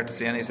very hard to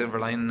see any silver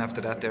lining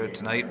after that there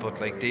tonight, but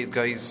like these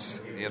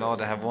guys, you know,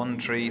 they have won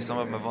 3, some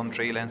of them have won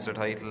 3 Leinster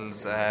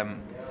titles.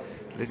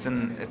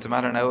 Listen, it's a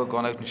matter now of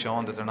going out and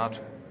showing that they're not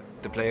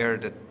the player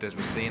that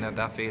we've seen at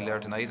that field there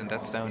tonight, and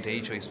that's down to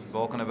each. We've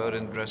spoken about it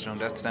in the dressing room.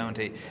 That's down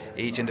to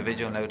each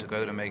individual now to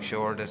go out and make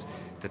sure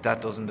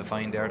that doesn't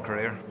define their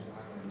career.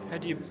 How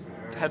do you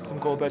help them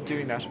go about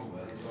doing that?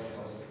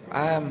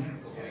 I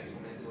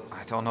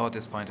don't know at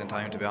this point in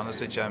time, to be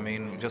honest with you. I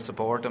mean, we just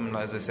support them.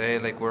 As I say,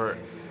 like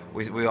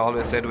we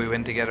always said we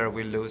win together,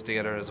 we'll lose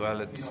together as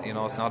well. It's, you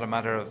know, it's not a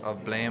matter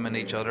of blaming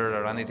each other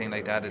or anything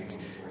like that. It's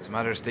a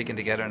matter of sticking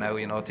together now.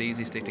 You know, it's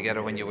easy to stick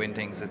together when you win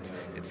things. It's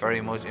very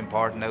much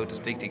important now to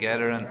stick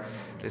together, and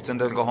listen,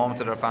 they'll go home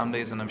to their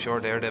families, and I'm sure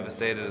they're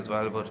devastated as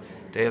well, but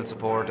they'll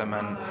support them,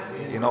 and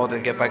you know,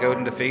 they'll get back out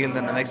in the field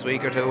in the next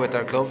week or two with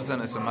their clubs,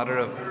 and it's a matter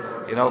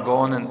of, you know,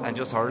 going and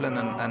just hurling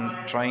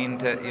and trying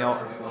to, you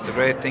know, it's a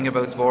great thing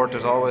about sport.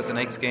 There's always the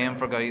next game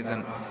for guys,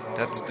 and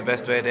that's the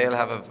best way they'll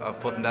have of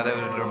putting that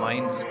out of their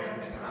minds.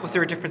 Was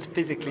there a difference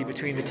physically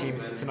between the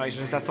teams tonight,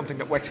 and is that something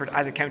that Wexford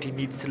as a county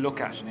needs to look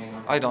at?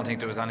 I don't think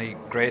there was any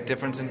great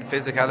difference in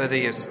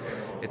physicality.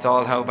 It's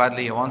all how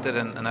badly you want it,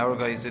 and our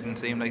guys didn't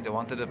seem like they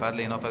wanted it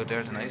badly enough out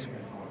there tonight.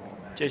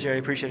 JJ, I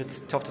appreciate it.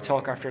 It's tough to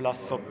talk after a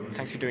loss, so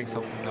thanks for doing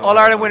so.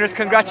 All-Ireland winners,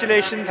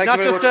 congratulations.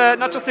 Not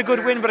just a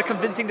good win, but a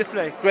convincing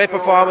display. Great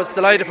performance.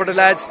 Delighted for the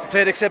lads. They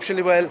played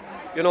exceptionally well.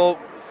 You know,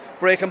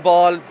 breaking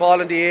ball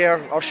in the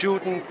air, our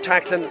shooting,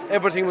 tackling,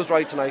 everything was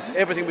right tonight.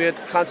 Everything we had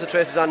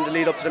concentrated on the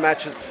lead up to the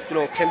matches,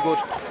 came good.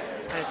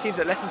 And it seems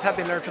that lessons have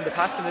been learned from the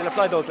past, and they'll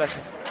apply those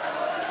lessons.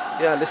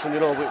 Yeah, listen,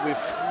 we've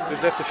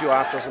left a few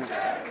after us, and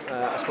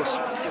I suppose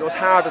it's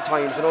hard at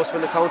times. So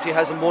when the county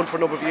hasn't won for a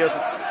number of years,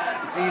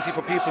 it's easy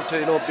for people to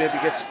maybe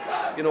get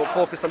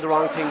focused on the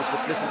wrong things.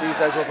 But listen, these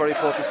guys were very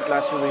focused the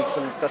last few weeks,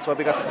 and that's why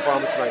we got the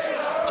performance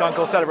tonight. John,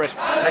 go celebrate.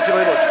 Thank you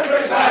very much.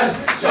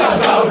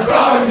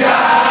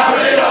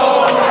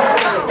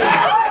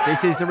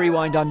 This is the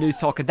Rewind on News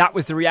Talk, and that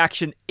was the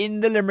reaction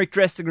in the Limerick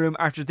dressing room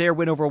after their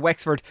win over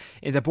Wexford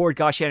in the Bord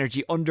Gáis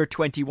Energy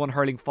under-21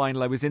 hurling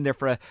final. I was in there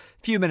for a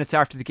few minutes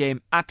after the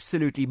game.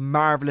 Absolutely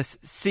marvellous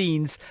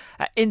scenes.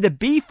 In the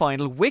B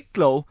final,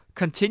 Wicklow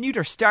continued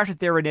or started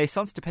their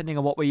renaissance, depending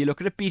on what way you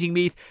look at it, beating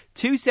Meath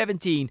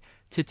 2-17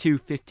 to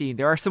 2-15.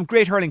 There are some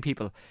great hurling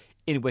people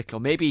in Wicklow.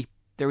 Maybe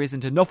there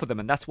isn't enough of them,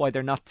 and that's why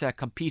they're not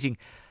competing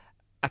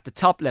at the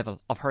top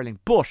level of hurling.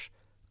 But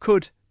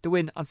could the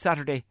win on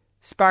Saturday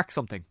spark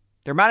something?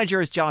 Their manager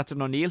is Jonathan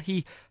O'Neill.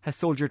 He has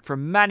soldiered for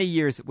many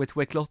years with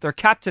Wicklow. Their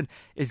captain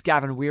is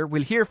Gavin Weir.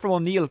 We'll hear from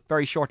O'Neill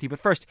very shortly, but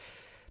first,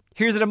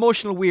 here's an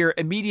emotional Weir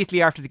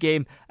immediately after the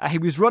game. He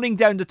was running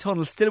down the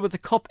tunnel still with the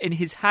cup in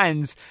his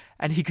hands,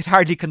 and he could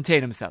hardly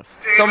contain himself.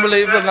 It's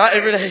unbelievable. Not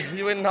every day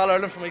you win All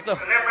Ireland from Wicklow.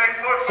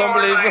 It's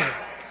unbelievable.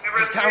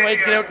 Just can't wait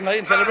to get out tonight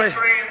and celebrate.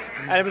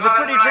 And it was a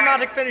pretty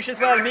dramatic finish as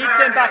well. Meath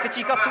came back and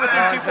she got to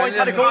within 2 points,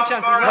 had a goal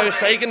chance as well. I was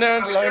shaking there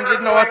on the line,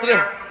 didn't know what to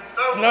do.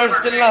 The nerves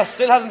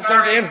still hasn't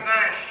sunk in.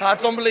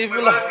 It's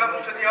unbelievable.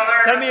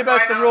 Tell me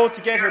about the road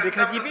to get here,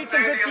 because you beat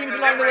some good teams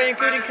along the way,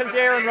 including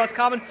Kildare and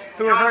Roscommon,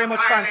 who were very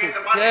much fancied.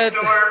 Yeah,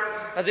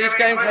 as each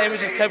game came, we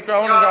just kept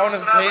growing and growing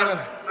as a team, and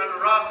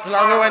the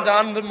longer it went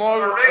on, the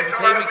more of a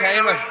team we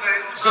came, and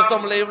it's just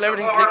unbelievable.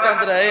 Everything clicked on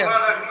today, and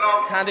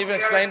can't even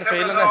explain the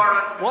feeling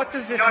now. What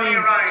does this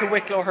mean to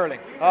Wicklow hurling?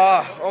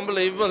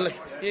 Unbelievable.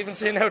 You even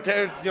seen out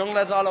there young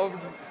lads all over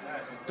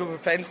the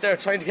fence there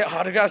trying to get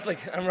autographs,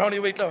 and we're only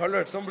a Wicklow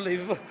hurler. It's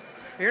unbelievable.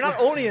 You're not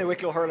only a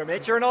Wicklow hurler,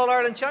 mate, you're an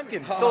All-Ireland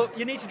champion, so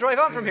you need to drive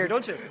on from here,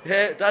 don't you?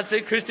 Yeah, that's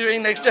it. Christy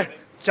Ring next year.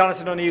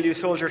 Jonathan O'Neill, you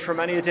soldiered for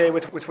many a day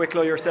with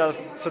Wicklow yourself,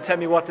 so tell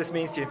me what this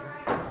means to you.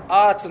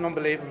 It's an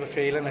unbelievable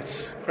feeling.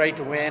 It's great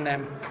to win.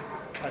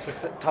 As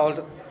I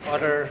told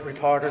other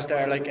reporters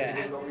there,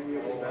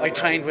 I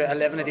trained with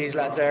 11 of these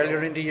lads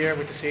earlier in the year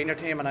with the senior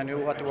team, and I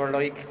knew what they were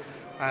like.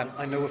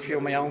 I knew a few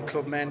of my own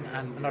clubmen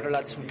and other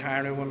lads from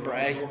Carnew and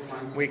Bray,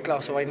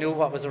 Wicklow, so I knew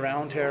what was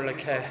around here.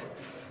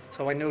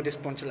 So I knew this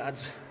bunch of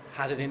lads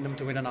had it in them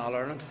to win an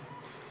All-Ireland.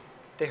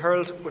 They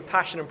hurled with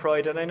passion and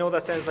pride, and I know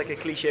that sounds like a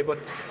cliche, but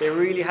they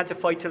really had to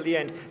fight till the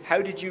end.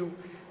 How did you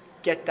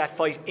get that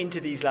fight into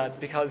these lads?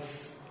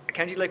 Because a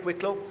county like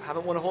Wicklow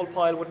haven't won a whole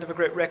pile, wouldn't have a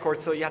great record,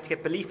 so you had to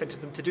get belief into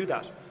them to do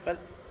that. Well,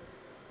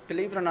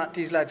 believe it or not,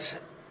 these lads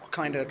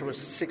there was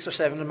 6 or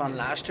 7 of them on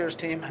last year's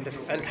team, and they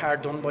felt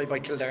hard done by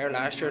Kildare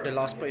last year. They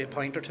lost by a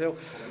point or two,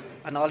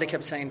 and all they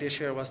kept saying this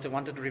year was they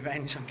wanted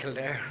revenge on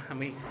Kildare, and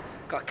we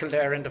got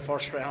Kildare in the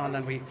first round,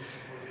 and we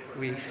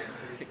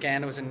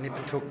again, it was a nip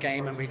and tuck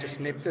game, and we just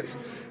nipped it.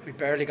 We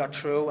barely got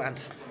through, and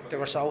they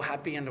were so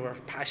happy and they were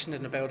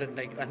passionate about it,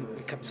 and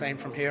we kept saying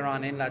from here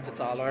on in, lads,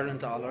 it's All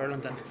Ireland,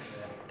 and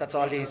that's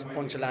all these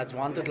bunch of lads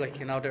wanted.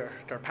 They're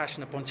a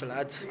passionate bunch of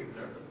lads.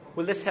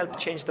 Will this help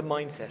change the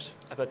mindset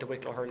about the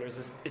Wicklow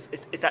hurlers?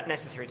 Is that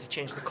necessary to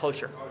change the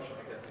culture?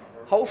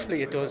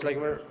 Hopefully it does.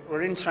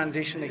 We're in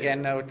transition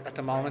again now at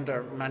the moment.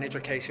 Our manager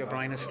Casey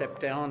O'Brien has stepped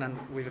down, and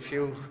we've a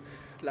few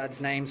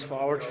lads' names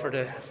forward for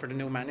the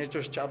new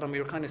manager's job, and we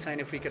were kind of saying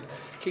if we could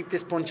keep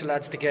this bunch of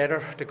lads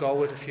together to go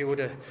with a few of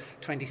the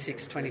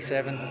 26,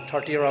 27,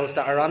 30 year olds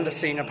that are on the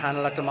senior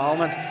panel at the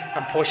moment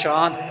and push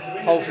on,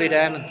 hopefully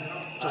then. And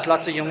there's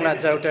lots of young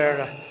lads out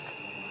there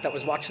that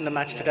was watching the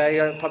match today,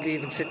 or probably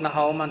even sitting at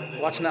home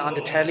and watching it on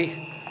the telly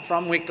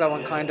from Wicklow,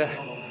 and kind of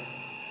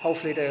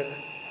hopefully they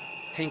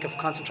think of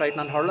concentrating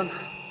on hurling.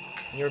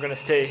 You're going to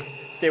stay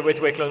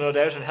with Wicklow, no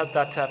doubt, and help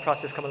that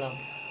process come along.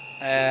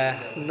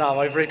 No,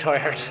 I've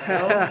retired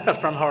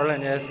from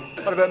hurling. Yes.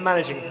 What about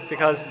managing?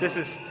 Because this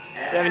is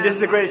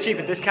a great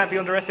achievement. This can't be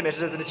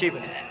underestimated as an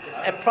achievement.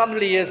 It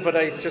probably is, but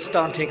I just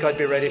don't think I'd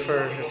be ready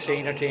for the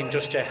senior team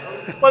just yet.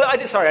 Well, I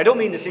don't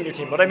mean the senior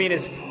team. What I mean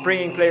is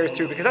bringing players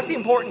through, because that's the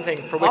important thing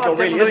for Wicklow,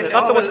 really, isn't it?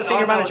 Not so much the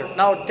senior manager.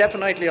 No,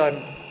 definitely.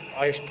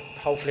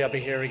 Hopefully I'll be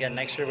here again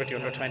next year with the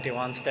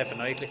under-21s,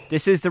 definitely.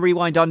 This is the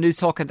Rewind on News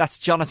Talk, and that's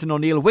Jonathan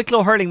O'Neill,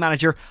 Wicklow hurling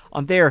manager,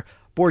 on their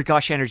Bord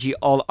Gáis Energy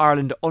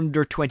All-Ireland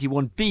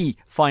Under-21B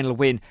final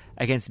win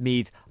against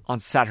Meath on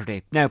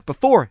Saturday. Now,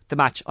 before the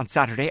match on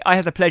Saturday, I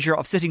had the pleasure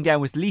of sitting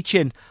down with Lee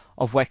Chin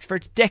of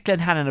Wexford, Declan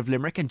Hannon of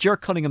Limerick, and Ger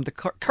Cunningham, the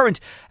current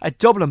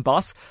Dublin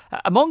boss.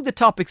 Among the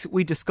topics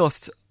we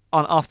discussed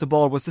on Off the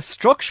Ball was the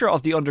structure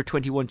of the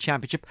Under-21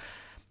 Championship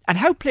and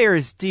how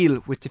players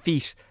deal with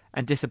defeat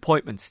and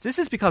disappointments. This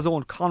is because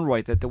Owen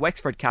Conroy, the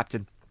Wexford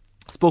captain,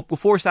 spoke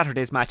before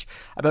Saturday's match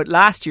about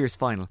last year's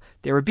final.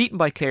 They were beaten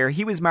by Clare.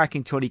 He was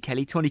marking Tony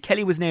Kelly. Tony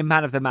Kelly was named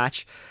man of the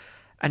match,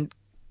 and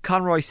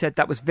Conroy said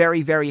that was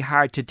very, very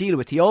hard to deal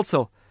with. He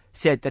also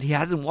said that he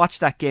hasn't watched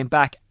that game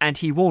back and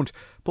he won't.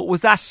 But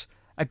was that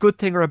a good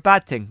thing or a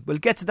bad thing? We'll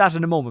get to that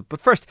in a moment.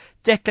 But first,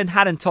 Declan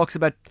Hannon talks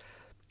about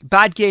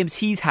bad games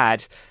he's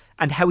had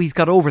and how he's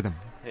got over them.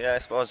 Yeah, I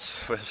suppose,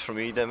 well, for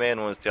me, the main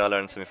one was the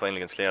All-Ireland semi-final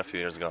against Clare a few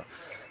years ago.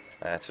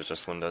 It was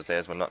just one of those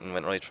days when nothing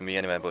went right for me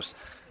anyway, but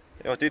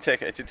it did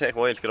take a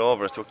while to get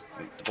over. It took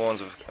the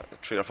bones of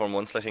 3 or 4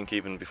 months, I think,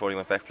 even before he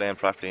went back playing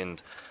properly,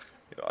 and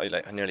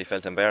I nearly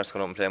felt embarrassed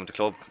going up and playing with the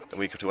club a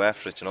week or two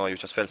after it. You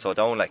just felt so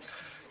down,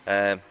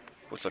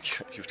 but look,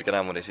 you have to get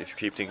on with it. If you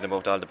keep thinking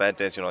about all the bad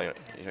days, you're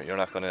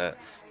not going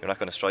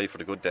to strive for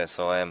the good days.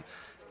 So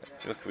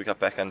look, we got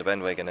back on the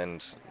bandwagon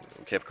and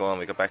we kept going.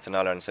 We got back to an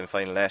All-Ireland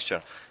semi-final last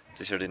year.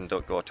 This year didn't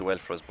go too well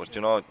for us, but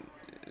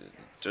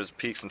there's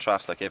peaks and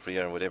troughs like every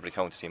year with every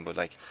county team. But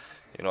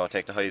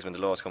take the highs when the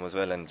lows come as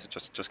well, and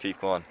just keep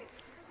going.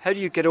 How do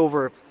you get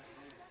over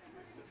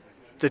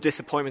the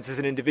disappointments as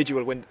an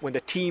individual when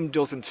the team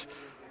doesn't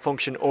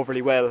function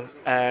overly well?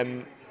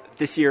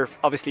 This year,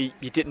 obviously,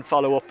 you didn't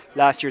follow up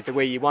last year the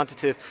way you wanted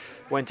to.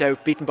 Went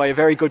out beaten by a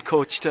very well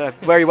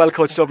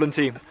coached Dublin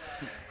team.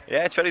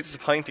 Yeah, it's very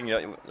disappointing.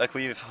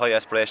 We have high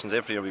aspirations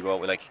every year we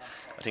go.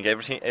 I think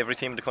every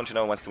team in the country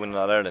now wants to win in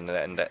All-Ireland,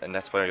 and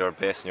that's where you're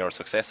basing your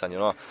success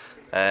on.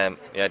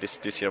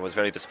 This year was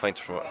very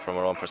disappointing from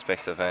our own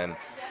perspective. It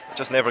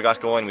just never got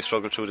going. We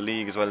struggled through the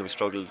league as well. We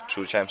struggled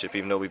through the championship,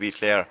 even though we beat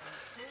Clare.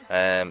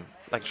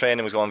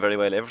 Training was going very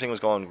well. Everything was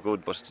going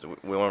good, but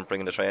we weren't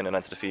bringing the training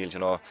onto the field.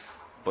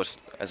 But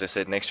as I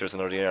said, next year's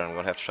another year, and we're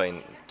going to have to try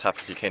and tap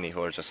Kilkenny,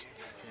 who are just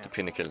the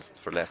pinnacle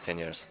for the last 10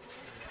 years.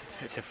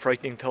 It's a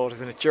frightening thought,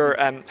 isn't it?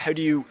 How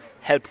do you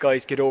help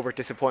guys get over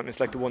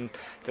disappointments like the one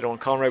that Owen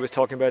Conroy was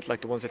talking about,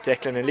 like the ones that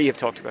Declan and Lee have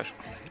talked about?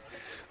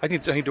 I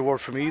think the word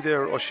for me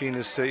there, Oisín,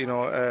 is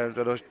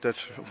that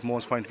from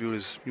one's point of view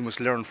is you must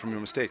learn from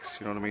your mistakes.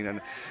 You know what I mean?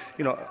 And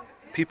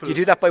people. Do you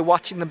do that by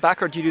watching them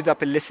back, or do you do that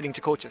by listening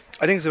to coaches?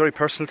 I think it's a very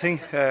personal thing.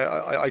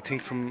 I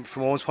think from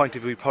Owen's point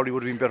of view, we probably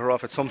would have been better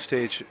off at some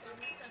stage,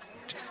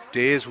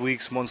 days,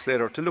 weeks, months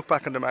later, to look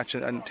back on the match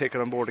and take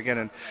it on board again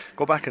and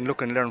go back and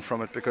look and learn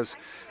from it, because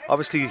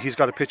obviously he's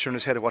got a picture in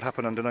his head of what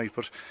happened on the night,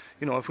 but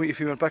if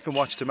he went back and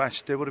watched the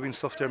match, there would have been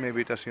stuff there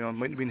maybe that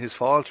might have been his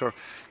fault, or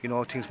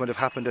things might have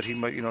happened that he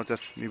might that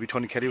maybe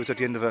Tony Kelly was at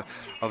the end of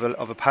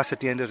a pass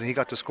at the end of it and he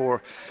got the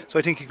score. So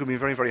I think he could be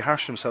very, very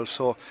harsh on himself.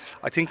 So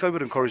I think I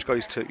would encourage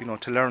guys to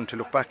to learn, to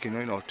look back,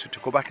 to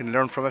go back and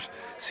learn from it,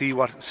 see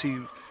what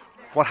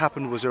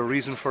happened. Was there a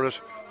reason for it?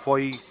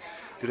 Why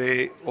do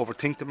they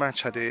overthink the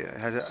match? Had they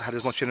had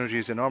as much energy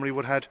as they normally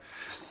would have?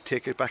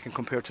 Take it back and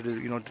compare to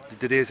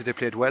the days that they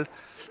played well.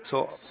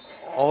 So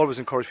always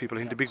encourage people.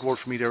 I think the big word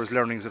for me there is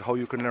learnings, and how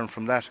you can learn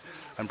from that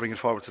and bring it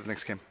forward to the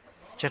next game.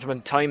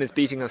 Gentlemen, time is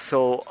beating us,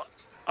 so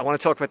I want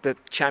to talk about the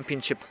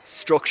championship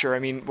structure. I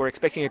mean, we're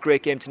expecting a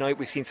great game tonight.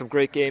 We've seen some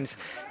great games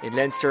in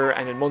Leinster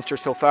and in Munster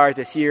so far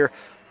this year,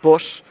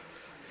 but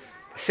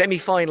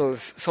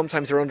semi-finals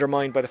sometimes are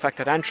undermined by the fact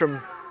that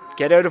Antrim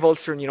get out of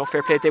Ulster and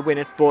fair play, they win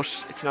it,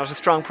 but it's not a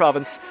strong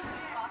province.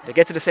 They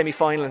get to the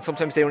semi-final and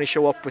sometimes they only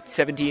show up with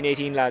 17,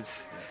 18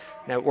 lads.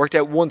 Now, it worked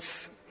out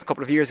once a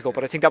couple of years ago,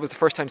 but I think that was the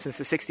first time since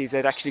the 60s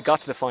they'd actually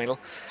got to the final.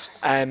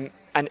 And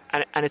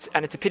it's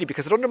a pity,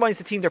 because it undermines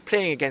the team they're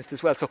playing against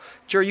as well. So,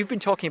 Ger, you've been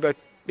talking about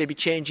maybe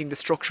changing the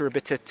structure a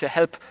bit to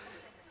help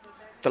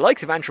the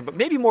likes of Antrim, but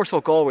maybe more so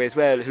Galway as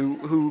well,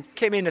 who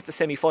came in at the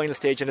semi-final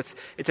stage, and it's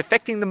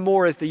affecting them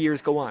more as the years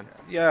go on.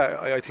 Yeah,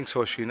 I think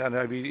so, Sheen, and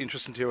I'd be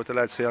interested to hear what the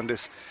lads say on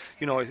this.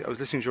 I was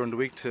listening during the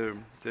week to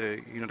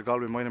the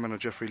Galway minor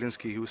manager Jeffrey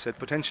Linsky, who said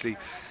potentially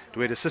the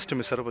way the system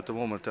is set up at the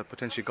moment, that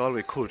potentially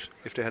Galway could,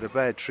 if they had a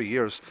bad 3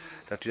 years,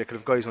 that they could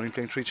have guys only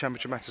playing 3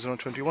 championship matches on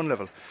 21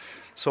 level.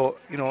 So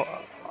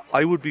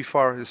I would be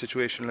for the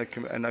situation,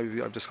 and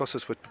I've discussed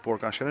this with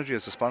Brogan Energy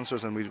as the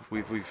sponsors, and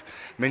we've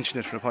mentioned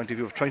it from the point of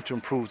view of trying to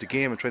improve the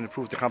game and trying to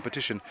improve the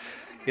competition.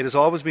 It has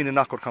always been a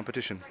knockout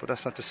competition, but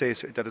that's not to say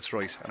that it's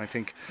right. And I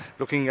think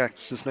looking at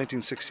since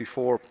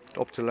 1964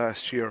 up to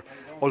last year,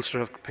 Ulster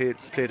have played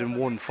in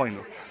one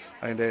final,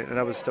 and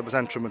that was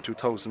Antrim in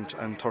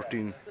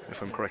 2013,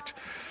 if I'm correct.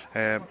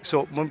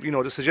 So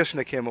the suggestion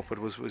I came up with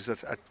was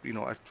that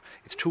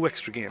it's 2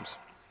 extra games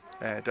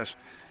that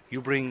you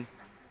bring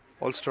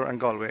Ulster and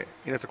Galway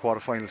in at the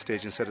quarter-final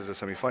stage instead of the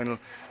semi-final,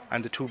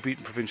 and the 2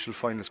 beaten provincial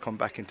finals come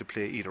back into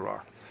play either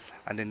or.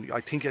 And then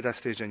I think at that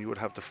stage then you would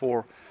have the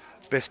 4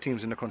 best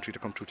teams in the country to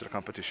come through to the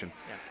competition.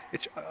 Yeah.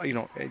 It's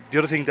the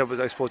other thing that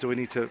I suppose that we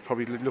need to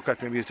probably look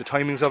at maybe is the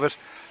timings of it.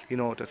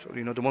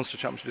 The Munster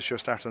Championship this year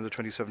started on the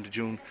 27th of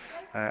June,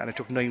 and it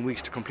took 9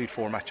 weeks to complete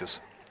 4 matches.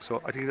 So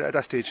I think at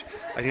that stage,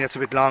 I think that's a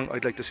bit long.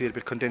 I'd like to see it a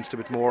bit condensed a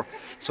bit more,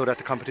 so that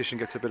the competition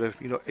gets a bit of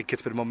it gets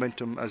a bit of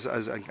momentum and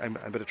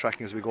a bit of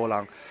tracking as we go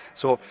along.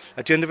 So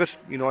at the end of it,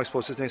 I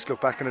suppose it's nice to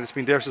look back, and it's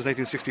been there since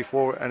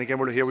 1964. And again,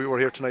 we were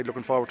here tonight,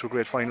 looking forward to a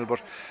great final.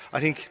 But I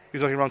think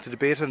there's nothing wrong to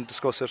debate and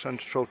discuss it and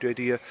to throw out the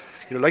idea,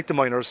 like the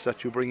minors,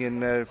 that you bring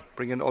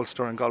in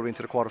Ulster and Galway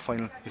into the quarter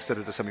final instead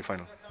of the semi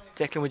final.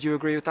 Declan, would you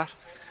agree with that?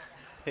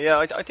 Yeah,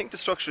 I think the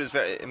structure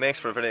it makes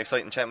for a very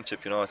exciting championship.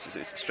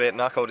 It's straight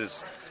knockout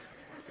is.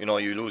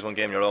 you lose one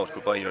game, you're out.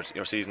 Goodbye,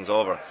 your season's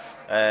over.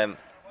 I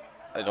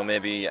don't know,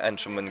 maybe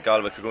Antrim and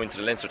Galway could go into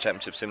the Leinster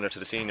Championship similar to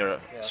the senior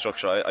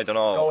structure. I don't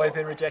know. Galway have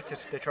been rejected.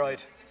 They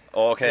tried.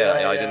 Oh, okay,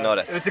 I didn't know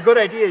that. It's a good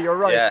idea. You're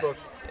right.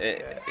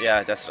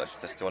 Yeah, but that's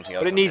the one thing.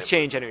 But it needs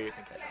change anyway. You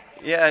think?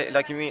 Yeah,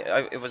 like you mean,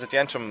 it was at the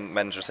Antrim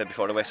manager said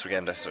before the Wexford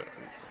game that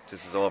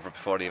this is over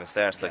before it even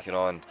starts,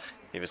 and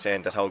he was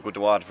saying that how good the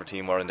Waterford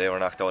team were and they were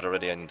knocked out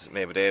already, and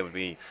maybe they would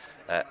be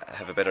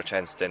have a better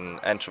chance than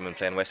Antrim in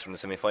playing Wexford in the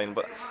semi-final.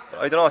 But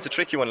I don't know, it's a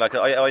tricky one. Like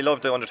I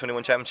love the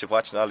under-21 championship,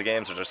 watching all the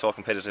games where they're so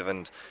competitive,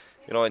 and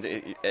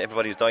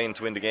everybody's dying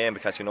to win the game,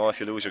 because if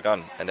you lose, you're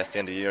gone, and that's the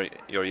end of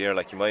your year.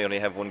 Like, you might only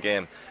have one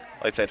game.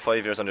 I played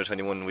 5 years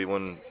under-21. We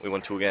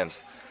won 2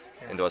 games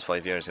in those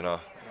 5 years.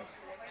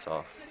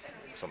 So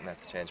something has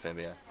to change,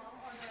 maybe.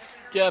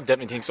 Yeah, I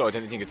definitely think so. I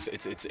definitely think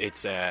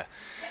it's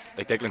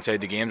like Declan said,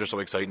 the games are so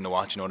exciting to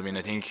watch. You know what I mean?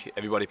 I think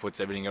everybody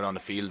puts everything around the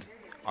field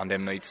on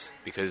them nights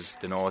because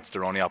they know it's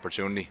their only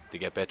opportunity to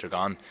get better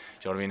gone. Do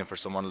you know what I mean? And for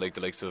someone like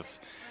the likes of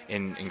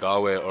in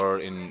Galway or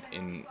in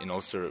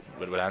Ulster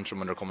with Antrim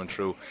when they're coming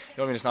through, you know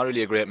what I mean? It's not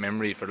really a great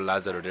memory for the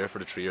lads that are there for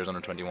the 3 years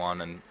under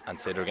 21 and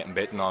say they're getting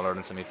beaten all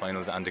Ireland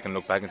semi-finals, and they can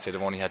look back and say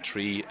they've only had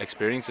 3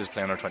 experiences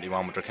playing under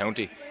 21 with their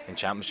county in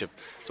championship.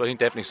 So I think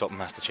definitely something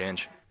has to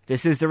change.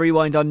 This is the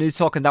Rewind on News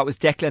Talk, and that was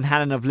Declan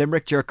Hannon of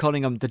Limerick, Ger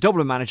Cunningham, the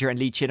Dublin manager, and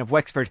Lee Chin of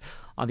Wexford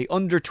on the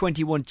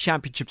under-21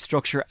 championship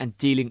structure and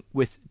dealing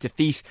with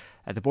defeat.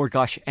 The Bord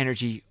Gáis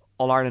Energy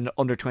All-Ireland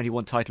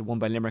under-21 title won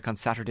by Limerick on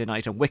Saturday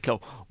night, and Wicklow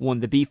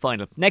won the B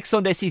final. Next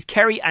Sunday sees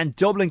Kerry and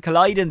Dublin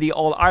collide in the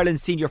All-Ireland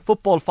Senior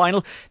Football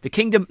Final. The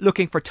Kingdom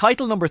looking for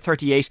title number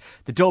 38,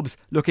 the Dubs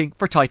looking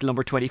for title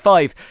number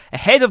 25.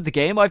 Ahead of the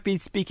game, I've been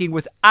speaking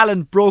with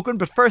Alan Brogan,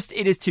 but first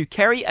it is to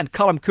Kerry and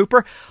Colm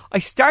Cooper. I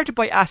started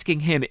by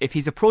asking him if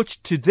his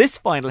approach to this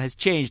final has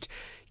changed,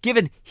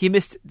 given he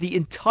missed the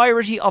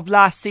entirety of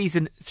last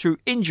season through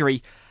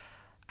injury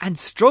and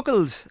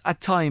struggled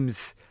at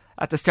times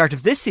at the start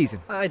of this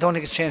season. I don't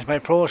think it's changed my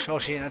approach,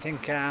 Oisin. I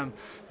think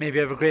maybe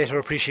I have a greater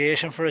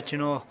appreciation for it.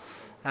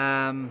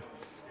 When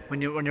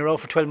you're out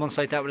for 12 months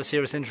like that with a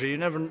serious injury,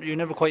 you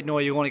never quite know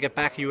you're going to get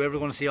back. Are you ever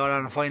going to see Ireland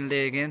on a final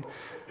day again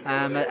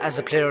as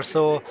a player?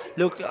 So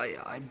look,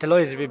 I'm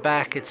delighted to be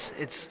back. I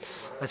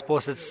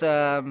suppose it's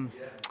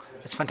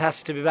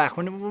fantastic to be back.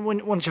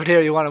 Once you're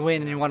there, you want to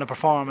win and you want to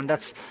perform, and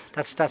that's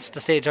the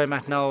stage I'm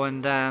at now.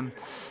 And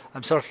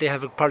I'm certainly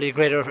have probably a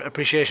greater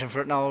appreciation for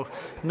it now,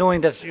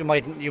 knowing that you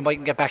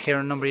might get back here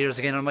in a number of years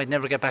again, or might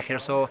never get back here.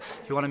 So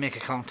you want to make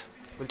it count.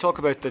 We'll talk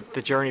about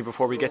the journey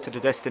before we get to the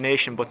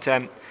destination. But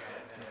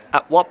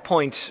at what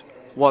point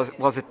was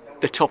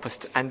it the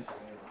toughest? And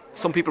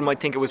some people might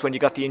think it was when you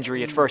got the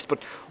injury at first,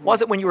 but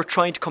was it when you were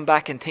trying to come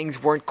back and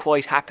things weren't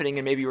quite happening,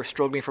 and maybe you were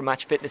struggling for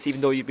match fitness,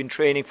 even though you've been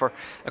training for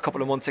a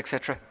couple of months,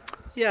 etc.?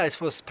 Yeah, I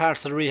suppose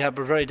parts of the rehab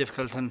were very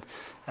difficult, and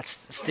at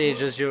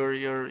stages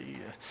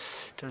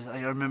I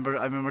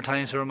remember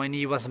times where my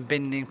knee wasn't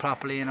bending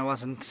properly, and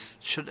it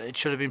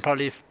should have been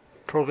probably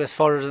progress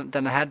further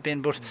than it had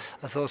been. But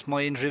I suppose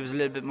my injury was a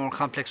little bit more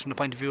complex from the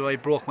point of view I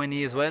broke my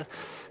knee as well.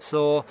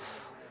 So,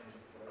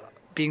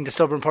 being the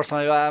stubborn person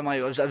I am,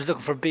 I was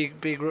looking for big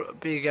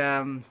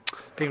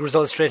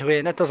results straight away,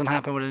 and that doesn't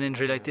happen with an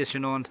injury like this,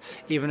 And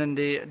even in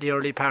the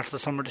early parts of the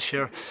summer this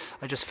year,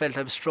 I just felt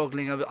I was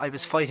struggling. I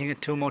was fighting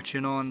it too much,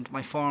 and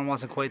my form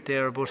wasn't quite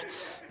there. But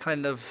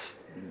kind of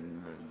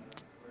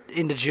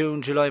into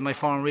June, July, my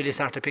form really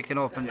started picking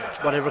up, and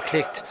whatever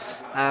clicked,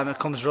 it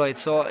comes right.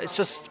 So it's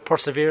just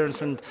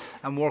perseverance and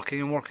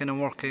working,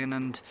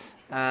 and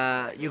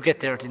you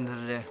get there at the end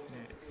of the day.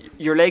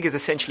 Your leg is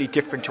essentially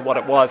different to what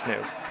it was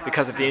now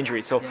because of the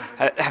injury. So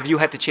have you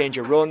had to change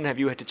your run? Have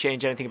you had to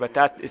change anything about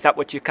that? Is that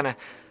what you kind of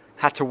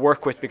had to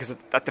work with? Because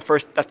at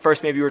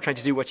first maybe you were trying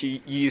to do what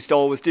you used to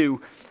always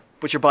do,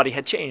 but your body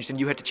had changed and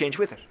you had to change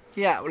with it.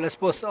 Yeah, well, I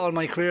suppose all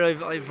my career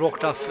I've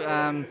worked off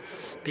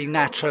being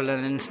natural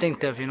and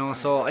instinctive,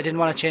 so I didn't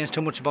want to change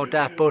too much about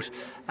that. But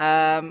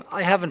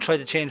I haven't tried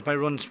to change my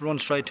run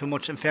stride too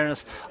much. In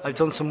fairness, I've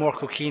done some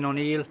work with Cian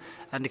O'Neill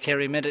and the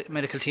Kerry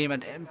medical team,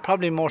 and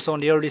probably more so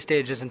in the early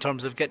stages in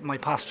terms of getting my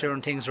posture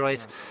and things right,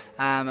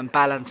 and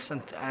balance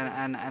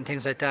and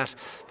things like that.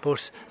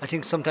 But I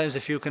think sometimes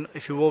if you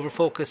over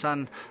focus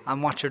on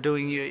what you're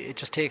doing, it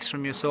just takes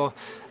from you. So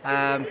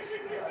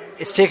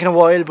it's taken a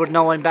while, but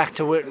now I'm back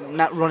to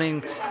not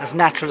running as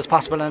natural as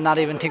possible and not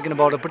even thinking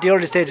about it. But the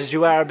early stages,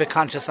 you are a bit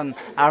conscious, and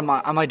am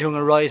I doing it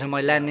right? Am I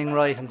landing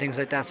right? And things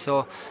like that.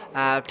 So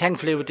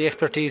thankfully, with the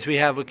expertise we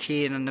have with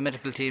Cian and the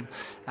medical team,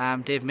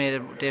 they've made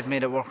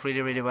it work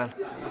really, really well.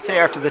 Say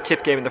after the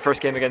tip game in the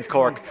first game against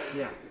Cork,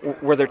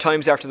 were there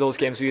times after those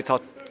games where you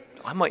thought,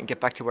 I mightn't get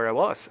back to where I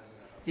was?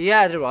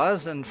 Yeah, there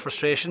was, and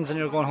frustrations, and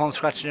you're going home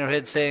scratching your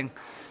head saying,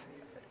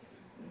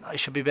 I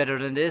should be better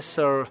than this,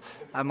 or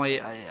am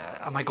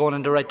I going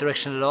in the right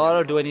direction at all,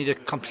 or do I need a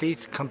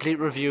complete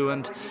review?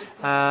 And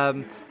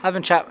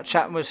having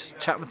chatting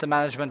with the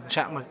management,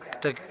 chatting with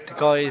the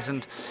guys,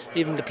 and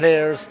even the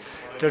players,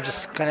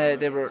 just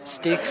they were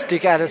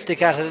stick at it.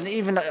 And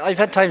even I've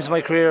had times in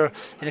my career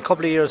in a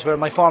couple of years where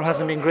my form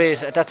hasn't been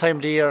great at that time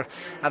of the year,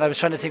 and I was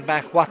trying to think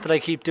back, what did I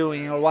keep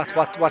doing, or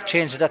what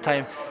changed at that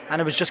time, and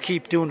it was just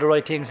keep doing the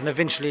right things, and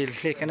eventually it'll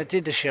click, and it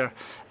did this year.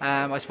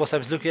 I suppose I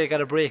was lucky I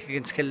got a break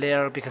against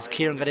Kildare because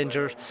Kieran got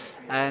injured,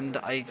 and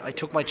I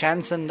took my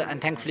chance, and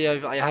thankfully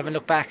I haven't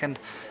looked back, and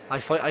I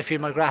feel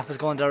my graph is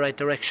going the right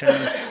direction,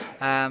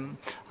 and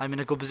I'm in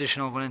a good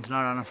position going into an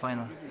All-Ireland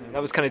final.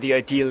 That was kind of the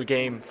ideal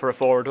game for a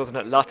forward, wasn't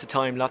it? Lots of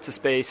time, lots of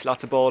space,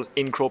 lots of ball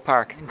in Croke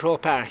Park. In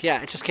Croke Park,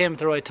 yeah, it just came at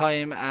the right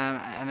time,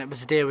 and it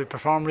was a day we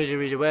performed really,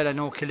 really well. I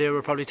know Kildare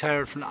were probably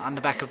tired on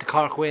the back of the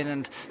Cork win,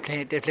 and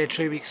they played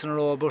 3 weeks in a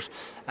row, but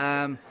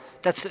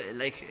that's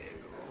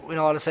when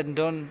all is said and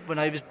done, when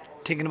I was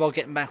thinking about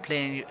getting back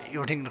playing, you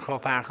were thinking of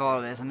Croke Park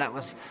always, and that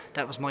was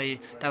my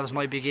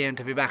big aim,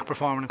 to be back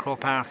performing in Croke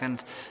Park,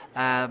 and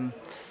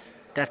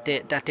that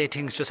day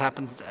things just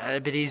happened a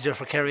bit easier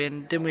for Kerry,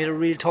 and then we had a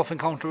real tough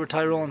encounter with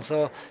Tyrone,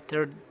 so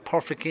they're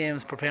perfect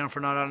games preparing for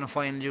an All-Ireland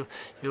final.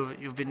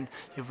 You've been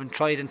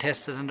tried and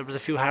tested, and there was a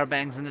few hard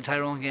bangs in the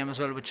Tyrone game as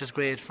well, which is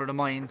great for the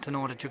mind to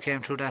know that you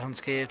came through that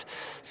unscathed.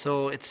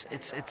 So it's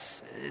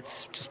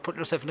just putting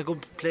yourself in a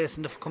good place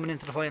coming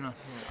into the final.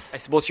 I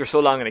suppose you're so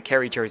long in a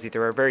Kerry jersey,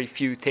 there are very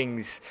few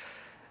things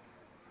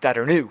that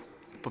are new,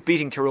 but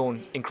beating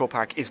Tyrone in Croke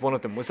Park is one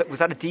of them. Was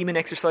that a demon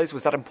exercise?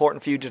 Was that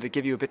important for you? Did it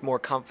give you a bit more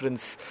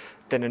confidence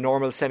than a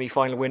normal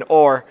semi-final win,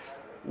 or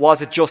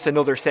was it just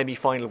another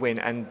semi-final win,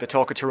 and the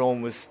talk of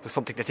Tyrone was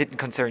something that didn't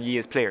concern you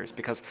as players?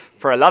 Because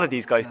for a lot of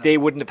these guys, they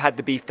wouldn't have had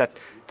the beef that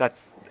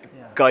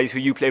guys who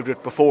you played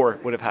with before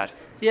would have had.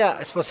 Yeah,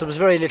 I suppose there was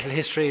very little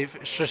history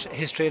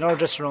in our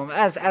dressing room,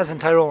 as in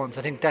Tyrone's.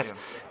 I think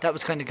that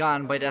was kind of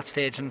gone by that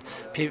stage, and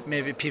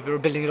maybe people were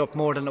building it up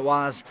more than it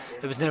was.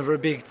 It was never a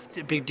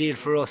big deal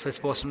for us, I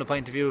suppose, from the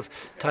point of view of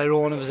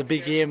Tyrone. It was a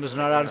big game, it was an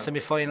All-Ireland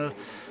semi-final,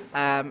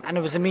 and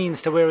it was a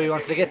means to where we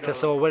wanted to get to.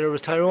 So whether it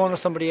was Tyrone or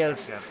somebody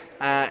else,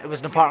 it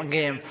was an important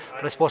game.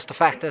 But I suppose the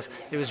fact that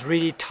it was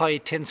really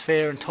tight, tense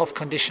fair, and tough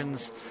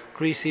conditions,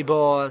 greasy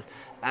ball,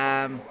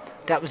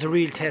 that was a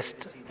real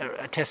test,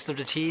 a test of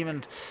the team,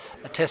 and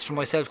a test for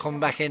myself coming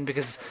back in,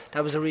 because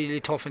that was a really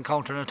tough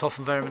encounter and a tough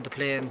environment to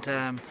play, and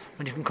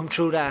when you can come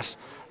through that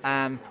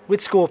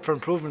with scope for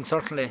improvement,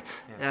 certainly,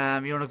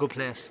 you're in a good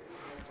place.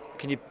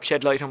 Can you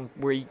shed light on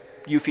where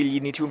you feel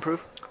you need to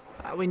improve?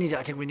 I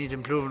think we need to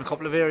improve in a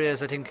couple of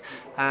areas. I think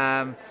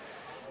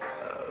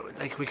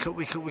we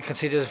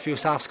conceded a few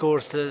soft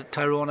scores to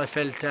Tyrone, I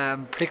felt,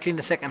 particularly in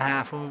the second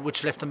half,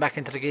 which left them back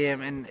into the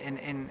game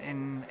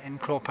in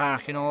Croke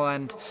Park,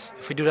 and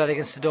if we do that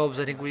against the Dubs,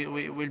 I think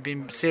we'll be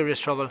in serious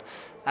trouble.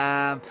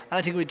 And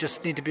I think we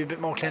just need to be a bit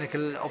more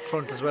clinical up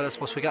front as well. I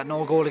suppose we got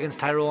no goal against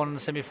Tyrone in the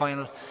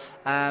semi-final.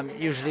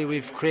 Usually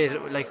we've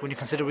created, when you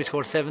consider we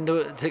scored 7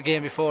 the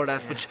game before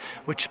that,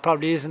 which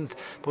probably isn't,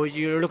 but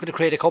you're looking to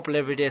create a couple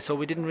every day, so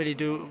we didn't really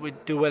do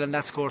well in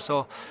that score.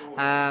 So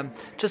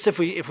just if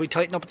we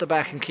tighten up at the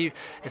back and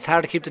it's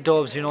hard to keep the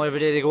Dubs, every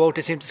day they go out,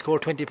 they seem to score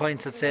 20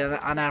 points, let's say,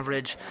 on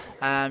average.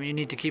 You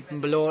need to keep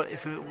them below.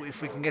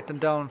 If we can get them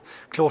down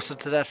closer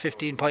to that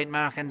 15-point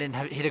mark, and then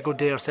hit a good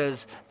day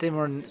ourselves, then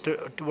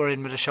we're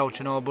in with a shout,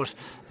 but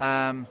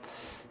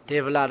they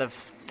have a lot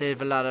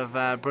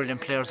of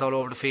brilliant players all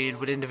over the field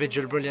with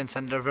individual brilliance,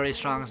 and they're very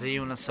strong as a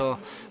unit. So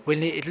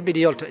it'll be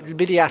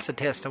the acid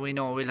test, and we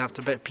know we'll have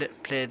to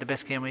play the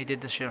best game we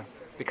did this year.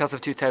 Because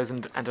of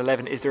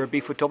 2011, is there a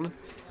beef with Dublin?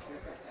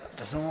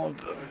 There's no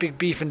big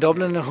beef in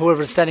Dublin.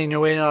 Whoever's standing in your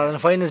way now, and the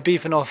final is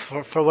beef enough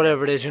for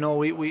whatever it is.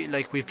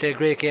 We've played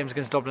great games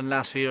against Dublin the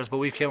last few years, but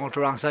we've came out the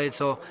wrong side.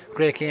 So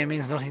great game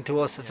means nothing to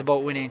us. It's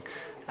about winning.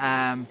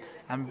 And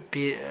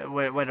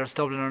whether it's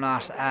Dublin or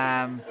not,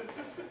 I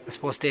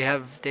suppose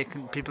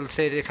people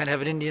say they kind of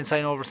have an Indian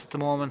sign over us at the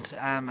moment,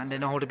 and they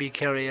know how to beat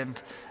Kerry,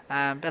 and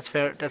that's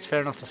fair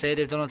enough to say.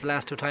 They've done it the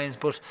last 2 times,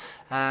 but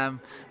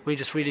we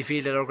just really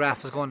feel that our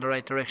graph is going the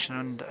right direction,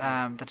 and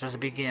that there's a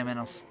big game in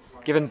us.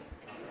 Given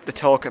the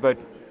talk about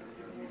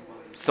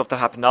stuff that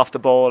happened off the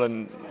ball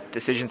and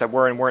decisions that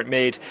were and weren't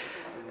made,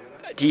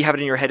 do you have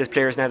it in your head as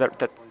players now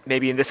that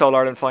maybe in this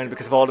All-Ireland final,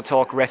 because of all the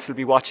talk, refs will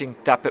be watching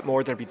that bit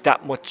more, there'll be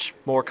that much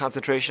more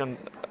concentration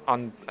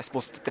on I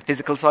suppose, the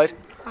physical side?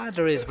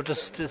 There is, but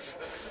just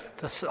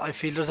I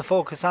feel there's a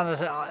focus on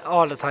it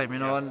all the time,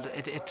 and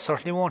it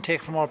certainly won't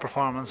take from our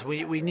performance.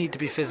 We need to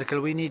be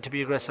physical, we need to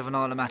be aggressive in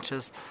all the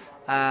matches,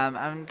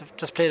 and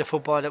just play the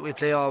football that we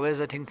play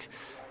always. I think,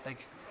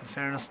 in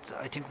fairness,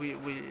 I think we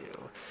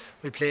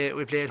play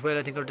it well.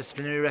 I think our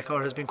disciplinary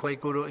record has been quite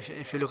good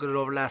if you look at it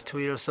over the last 2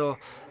 years. So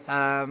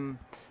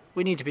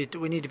we need to be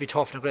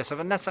tough and aggressive,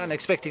 and that's an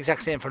expect the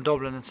exact same for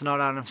Dublin. It's an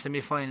All-Ireland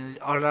semi-final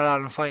or an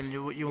All-Ireland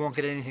final. You won't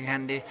get anything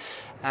handy,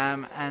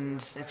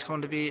 and it's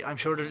going to be, I'm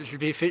sure that it'll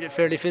be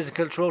fairly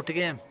physical throughout the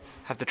game.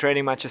 Have the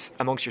training matches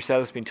amongst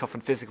yourselves been tough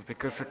and physical,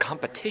 because the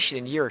competition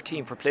in your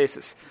team for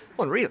places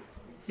unreal?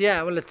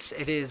 Yeah, well,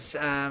 it is.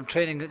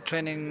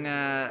 Training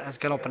has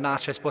gone up a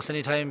notch. I suppose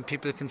anytime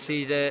people can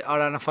see the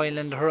All-Ireland final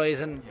in the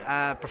horizon,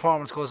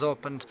 performance goes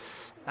up, and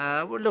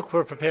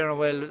we're preparing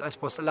well. I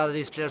suppose a lot of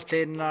these players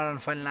played in the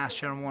All-Ireland final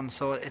last year and won,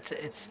 so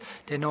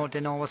they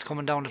know what's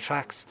coming down the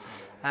tracks.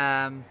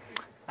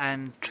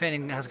 And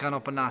training has gone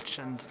up a notch,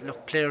 and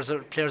look, players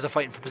are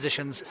fighting for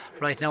positions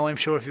right now. I'm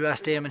sure if you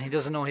ask Damon, he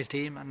doesn't know his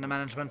team and the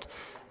management,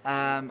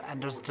 and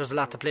there's a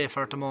lot to play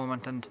for at the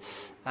moment, and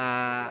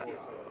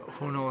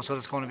who knows what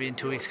it's going to be in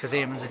 2 weeks, because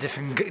Eamon's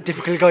a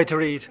difficult guy to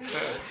read.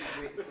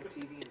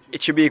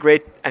 It should be a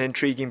great and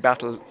intriguing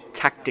battle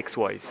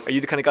tactics-wise. Are you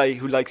the kind of guy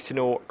who likes to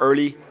know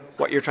early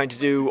what you're trying to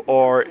do,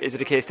 or is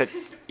it a case that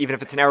even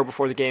if it's an hour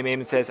before the game,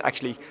 Eamon says,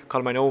 actually,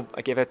 Colm, I know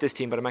I gave out this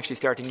team, but I'm actually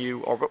starting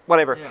you, or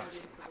whatever? Yeah.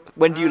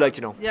 When do you like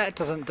to know? Yeah, it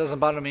doesn't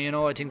bother me.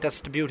 I think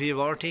that's the beauty of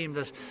our team,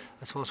 that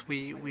I suppose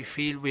we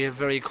feel we have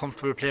very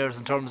comfortable players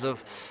in terms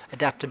of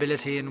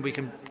adaptability, and they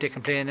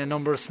can play in a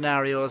number of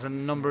scenarios and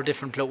a number of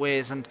different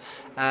ways, and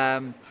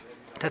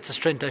that's a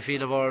strength I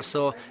feel of ours.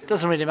 So it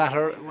doesn't really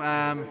matter.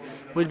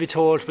 We'll be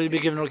told, we'll be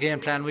given our game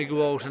plan, we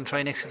go out and try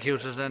and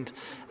execute it, and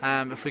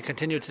if we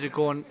continue to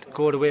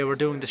go the way we're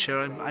doing this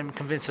year, I'm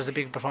convinced there's a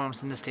big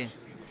performance in this team.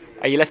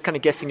 Are you left kind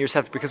of guessing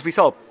yourself? Because we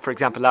saw, for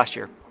example, last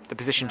year, the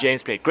position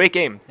James played. Great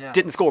game. Yeah.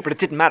 Didn't score, but it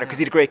didn't matter because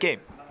he had a great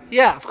game.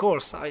 Yeah, of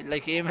course. I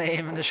like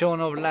Eamon has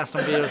shown over the last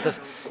number of years that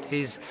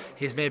he's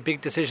made big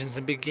decisions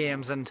in big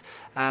games, and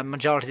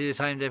majority of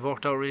the time they've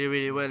worked out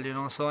really, really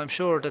well. So I'm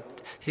sure that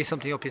he's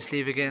something up his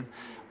sleeve again,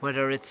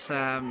 whether it's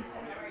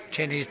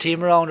changing his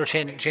team around or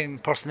changing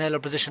personnel or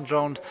positions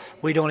around.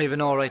 We don't even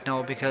know right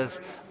now,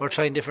 because we're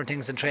trying different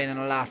things and training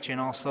a lot.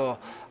 So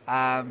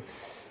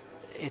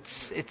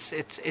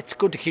it's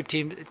good to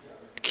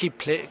keep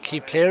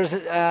players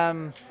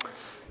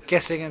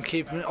guessing and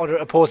keep other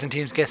opposing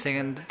teams guessing,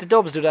 and the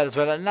Dubs do that as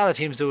well. A lot of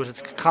teams do it.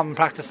 It's common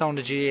practice down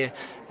the GA,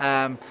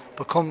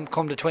 but come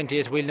the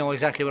 20th, we'll know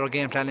exactly what our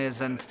game plan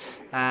is, and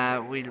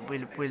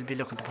we'll be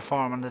looking to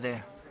perform on the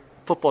day.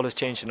 Football has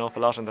changed an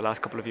awful lot in the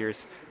last couple of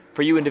years.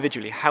 For you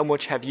individually, how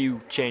much have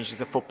you changed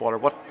as a footballer?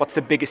 What's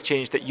the biggest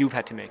change that you've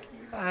had to make?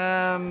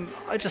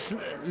 I just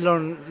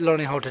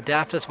learning how to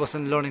adapt. I suppose,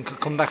 and learning to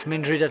come back from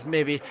injury, that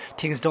maybe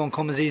things don't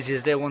come as easy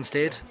as they once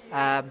did.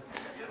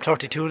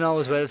 32 now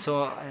as well,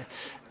 so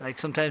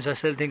sometimes I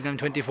still think I'm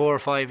 24 or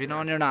 5, and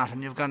you're not,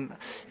 and you've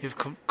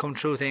come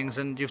through things,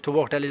 and you have to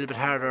work that a little bit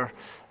harder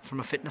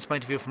from a fitness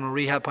point of view, from a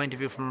rehab point of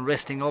view, from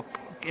resting up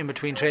in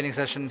between training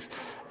sessions,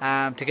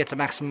 to get the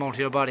maximum out of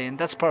your body, and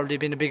that's probably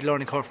been a big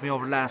learning curve for me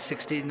over the last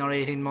 16 or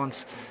 18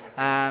 months.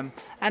 And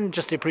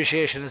just the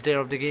appreciation is there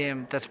of the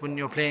game, that when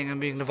you're playing and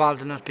being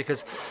involved in it,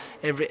 because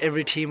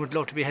every team would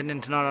love to be heading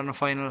into an All-Ireland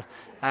final,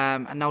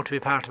 and now to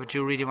be part of it,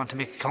 you really want to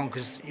make it count,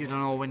 because you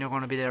don't know when you're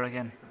going to be there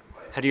again.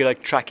 How do you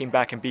like tracking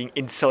back and being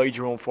inside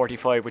your own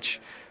 45, which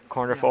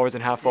corner forwards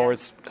and half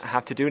forwards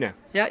have to do now?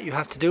 Yeah, you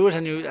have to do it,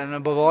 and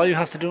above all, you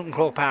have to do it in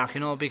Croke Park,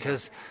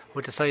 because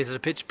with the size of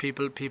the pitch,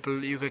 people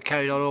you get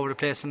carried all over the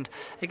place, and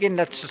again,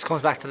 that just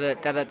comes back to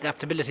that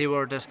adaptability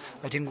word, that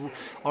I think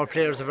our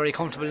players are very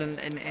comfortable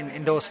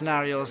in those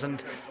scenarios,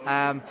 and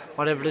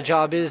whatever the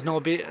job is,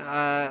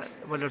 whether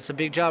it's a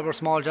big job or a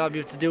small job,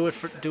 you have to do it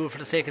for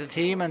the sake of the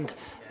team, and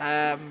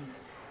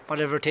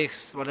whatever it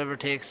takes,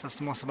 that's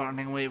the most important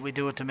thing. We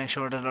do it to make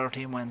sure that our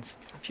team wins.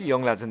 A few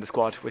young lads in the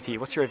squad with you.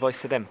 What's your advice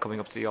to them coming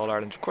up to the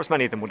All-Ireland? Of course,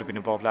 many of them would have been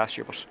involved last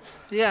year, but...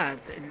 Yeah,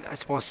 I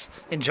suppose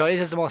enjoy it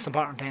is the most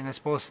important thing. I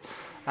suppose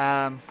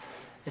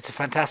it's a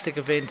fantastic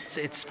event.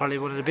 It's probably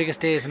one of the biggest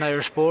days in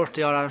Irish sport,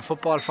 the All-Ireland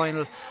football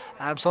final.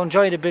 So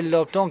enjoy the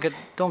build-up. Don't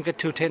get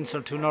too tense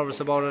or too nervous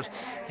about it.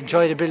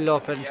 Enjoy the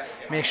build-up and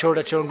make sure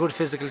that you're in good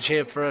physical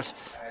shape for it.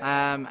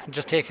 And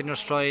just take it in your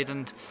stride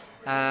and...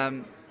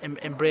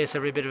 embrace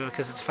every bit of it,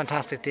 because it's a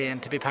fantastic day,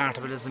 and to be part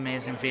of it is an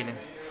amazing feeling.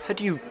 How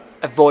do you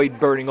avoid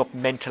burning up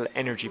mental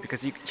energy?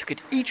 Because you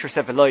could eat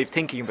yourself alive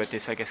thinking about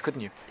this, I guess,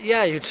 couldn't you?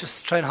 Yeah, you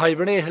just try and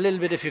hibernate a little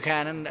bit if you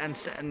can,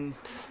 and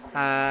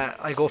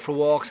I go for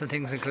walks and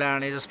things in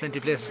Killarney. There's plenty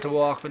of places to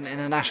walk in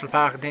a national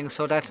park and things,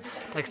 so that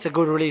it's a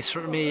good release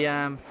for me,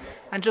 and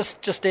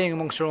just staying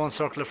amongst your own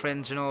circle of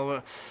friends.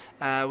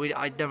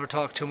 I'd never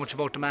talk too much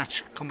about the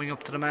match coming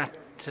up to the match,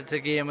 to the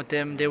game with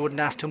them. They wouldn't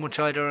ask too much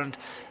either, and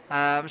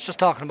it's just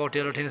talking about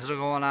the other things that are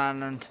going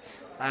on,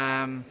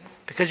 and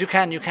because you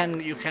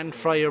can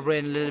fry your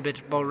brain a little bit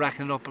about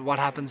racking it up and what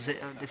happens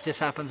if this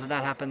happens and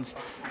that happens.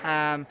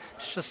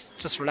 It's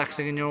just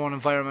relaxing in your own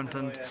environment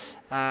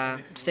and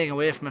staying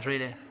away from it,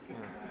 really.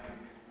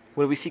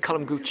 Will we see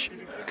Colm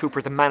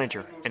Cooper, the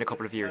manager, in a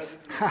couple of years?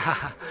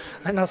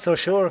 I'm not so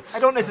sure. I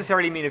don't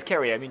necessarily mean of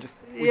Kerry. I mean, just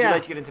would you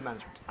like to get into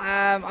management?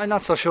 I'm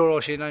not so sure,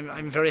 Oisin.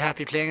 I'm very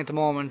happy playing at the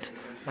moment.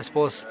 I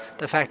suppose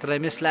the fact that I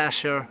missed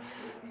last year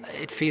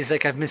it feels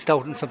like I've missed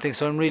out on something,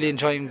 so I'm really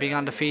enjoying being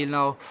on the field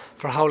now.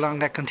 For how long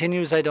that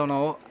continues, I don't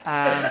know.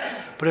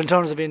 But in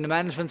terms of being the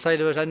management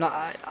side of it,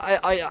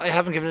 I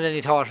haven't given it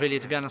any thought really,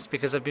 to be honest,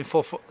 because I've been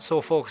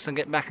so focused on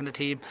getting back in the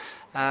team.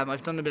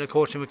 I've done a bit of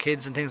coaching with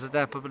kids and things like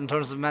that, but in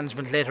terms of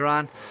management later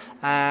on,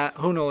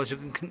 who knows? You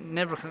can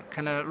never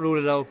kind of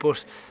rule it out,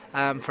 but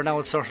for now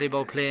it's certainly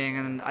about playing,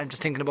 and I'm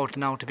just thinking about it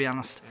now, to be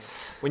honest.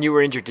 When you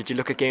were injured, did you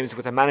look at games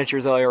with a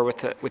manager's eye or with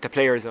the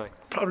player's eye?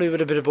 Probably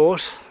with a bit of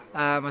both.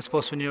 I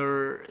suppose when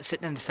you're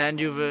sitting in the stand,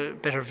 you have a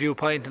better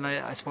viewpoint, and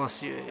I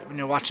suppose when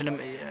you're watching the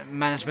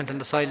management on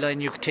the sideline,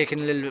 you can take in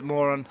a little bit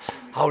more on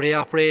how they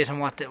operate and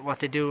what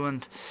they do,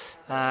 and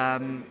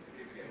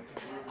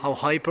how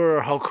hyper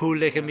or how cool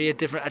they can be at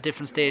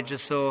different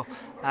stages. So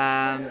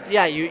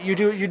you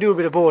do a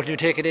bit of both, and you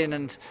take it in,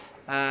 and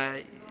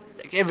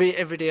like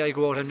every day I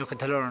go out, I'm looking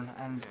to learn,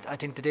 and I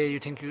think the day you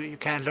think you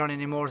can't learn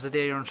anymore is the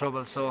day you're in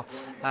trouble. So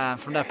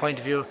from that point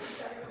of view,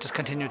 just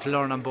continue to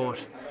learn on both.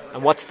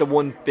 And what's the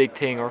one big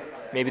thing, or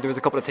maybe there was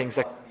a couple of things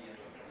that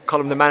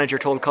Colm the manager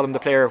told Colm the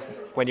player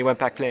when you went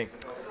back playing?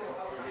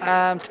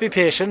 To be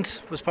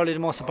patient was probably the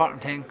most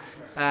important thing.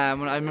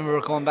 When I remember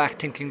going back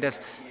thinking that,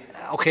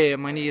 okay,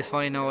 my knee is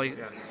fine now, I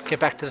get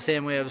back to the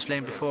same way I was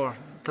playing before.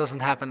 It doesn't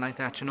happen like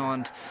that,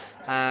 and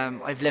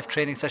I've left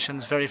training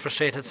sessions very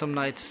frustrated some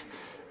nights,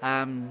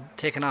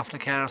 taken off in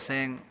the car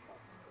saying,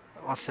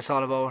 what's this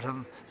all about?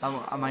 Am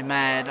I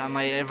mad? Am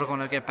I ever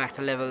going to get back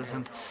to levels?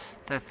 And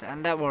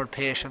that word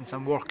patience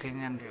and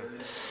working and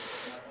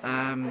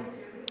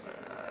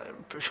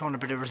showing a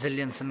bit of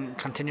resilience and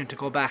continuing to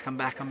go back and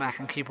back and back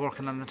and keep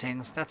working on the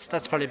things. That's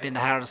probably been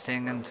the hardest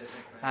thing,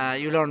 and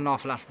you learn an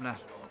awful lot from that.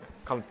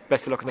 Colm,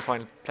 best of luck in the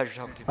final. Pleasure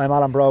talking to you. I'm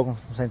Alan Brogan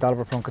from St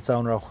Oliver Plunkett's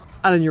own row.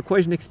 Alan, you're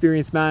quite an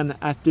experienced man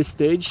at this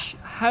stage.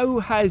 How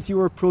has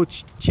your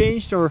approach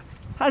changed, or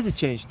has it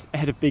changed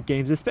ahead of big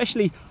games,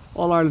 especially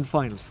All-Ireland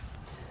finals?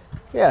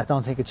 Yeah, I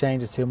don't think it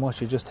changes too much.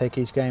 You just take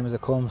each game as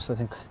it comes.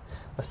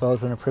 I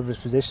suppose we're in a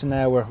privileged position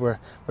now. We're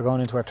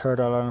going into our third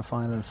All-Ireland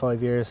final in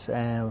 5 years. It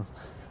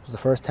was the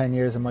first 10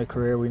 years of my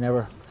career we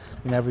never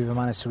even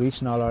managed to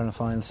reach an All-Ireland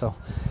final. So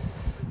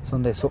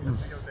Sunday's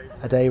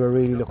a day we're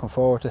really looking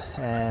forward to.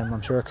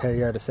 I'm sure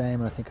Kerry are the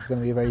same, and I think it's going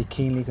to be a very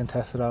keenly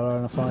contested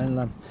All-Ireland final,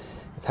 and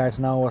it's hard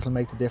to know what will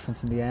make the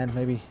difference in the end.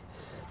 Maybe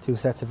two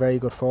sets of very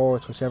good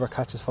forwards, whichever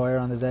catches fire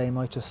on the day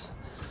might just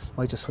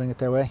swing it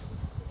their way.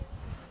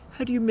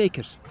 How do you make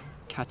it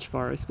catch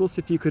fire? I suppose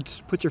if you could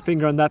put your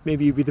finger on that,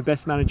 maybe you'd be the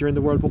best manager in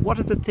the world, but what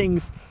are the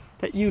things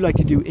that you like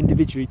to do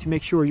individually to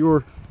make sure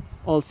you're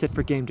all set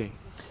for game day?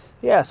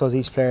 Yeah, I suppose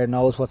each player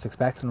knows what's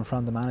expected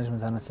from the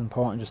management, and it's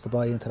important just to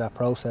buy into that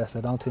process. I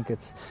don't think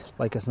it's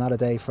not a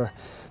day for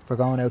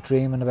going out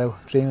dreaming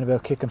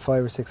about kicking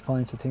 5 or 6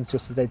 points. I think it's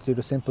just a day to do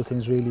the simple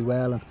things really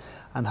well,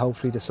 and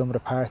hopefully the sum of the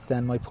parts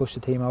then might push the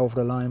team over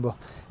the line. But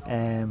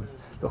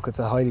look, it's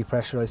a highly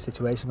pressurised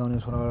situation going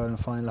into an All-Ireland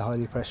final, a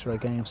highly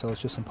pressurised game, so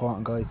it's just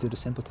important guys do the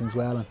simple things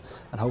well,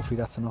 and hopefully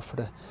that's enough for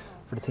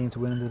the team to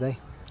win in the day.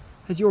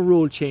 Has your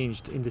role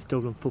changed in this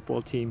Dublin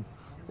football team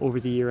over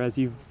the years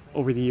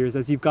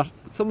as you've got,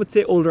 some would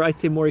say older, I'd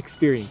say more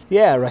experience?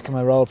 Yeah, I reckon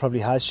my role probably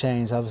has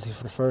changed. Obviously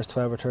for the first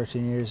 12 or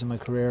 13 years of my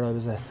career I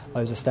was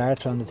a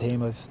starter on the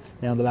team. I've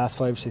now in the last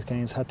 5 or 6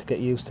 games had to get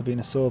used to being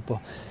a sub,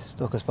 but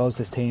look, I suppose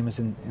this team is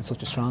in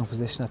such a strong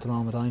position at the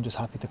moment. I'm just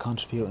happy to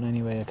contribute in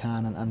any way I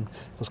can, and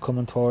was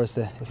coming towards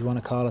if you want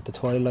to call it the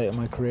twilight of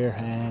my career.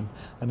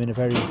 I'm in a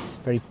very,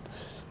 very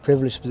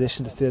privileged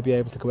position to still be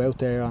able to go out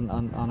there on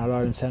our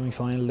Ireland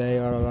semi-final day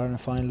or our Ireland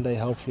final day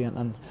hopefully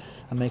and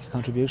make a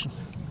contribution.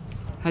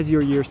 Has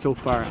your year so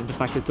far, and the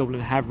fact that Dublin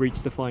have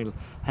reached the final,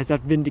 has that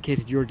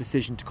vindicated your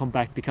decision to come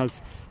back?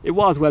 Because it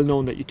was well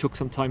known that you took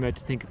some time out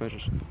to think about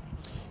it.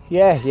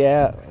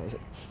 Yeah.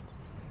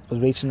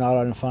 But reaching an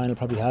All-Ireland final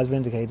probably has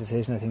vindicated the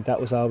decision. I think that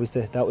was always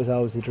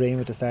the dream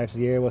at the start of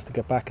the year, was to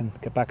get back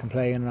and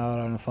play in an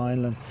All-Ireland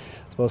final. And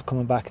I suppose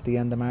coming back at the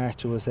end of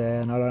March, it was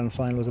an All-Ireland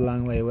final was a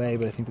long way away.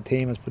 But I think the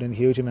team has put in a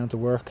huge amount of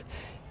work.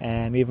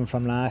 Even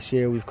from last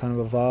year, we've kind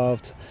of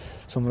evolved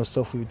some of the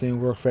stuff we've been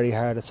doing, worked very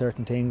hard at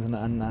certain things,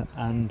 and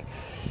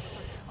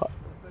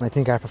I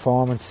think our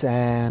performance,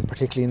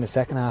 particularly in the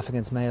second half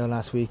against Mayo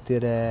last week,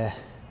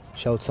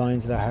 showed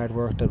signs of that hard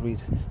work that we'd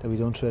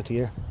done throughout the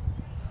year.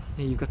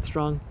 Now, you've got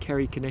strong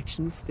Kerry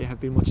connections. They have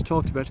been much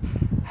talked about.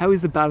 How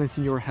is the balance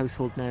in your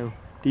household now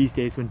these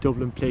days when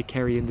Dublin play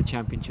Kerry in the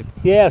Championship?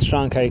 Yeah,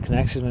 strong Kerry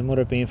connections. My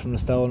mother being from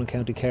Listowel in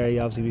County Kerry,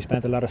 obviously we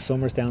spent a lot of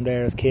summers down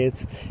there as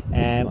kids.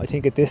 I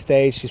think at this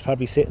stage she's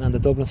probably sitting on the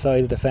Dublin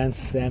side of the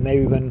fence.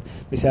 Maybe when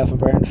myself and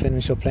Bernard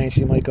finish up playing,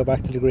 she might go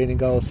back to the green and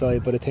gold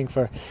side. But I think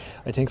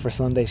for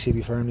Sunday she'll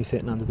be firmly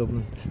sitting on the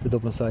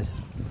Dublin side.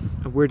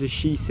 And where does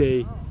she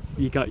say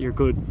you got your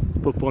good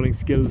footballing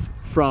skills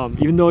from,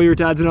 even though your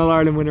dad's an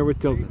All-Ireland winner with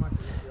Dublin?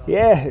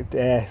 Yeah,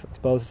 I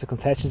suppose it's a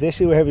contentious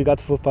issue where we got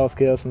the football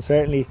skills from.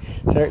 Certainly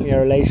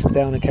our relations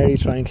down in Kerry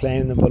try and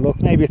claim them, but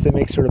look, maybe it's a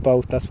mixture of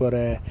both. That's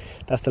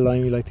the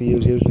line we like to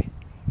use usually.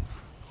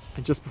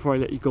 And just before I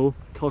let you go,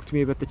 talk to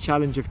me about the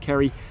challenge of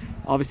Kerry.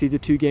 Obviously the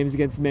 2 games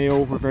against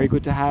Mayo were very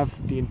good to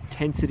have. The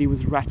intensity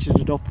was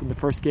ratcheted up in the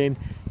first game.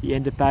 You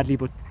ended badly,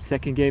 but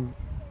second game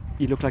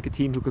you looked like a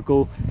team who could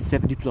go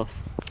 70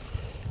 plus.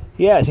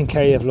 Yeah, I think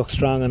Kerry have looked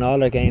strong in all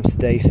their games to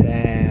date.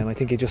 I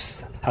think you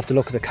just have to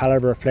look at the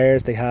calibre of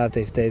players they have.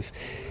 They've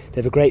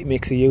a great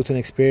mix of youth and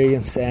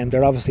experience.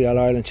 They're obviously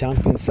All-Ireland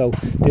champions, so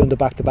doing the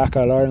back-to-back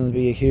All-Ireland will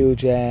be a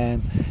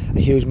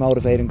huge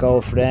motivating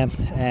goal for them.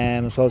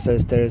 I suppose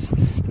there's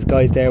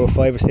guys there with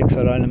 5 or 6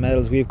 All-Ireland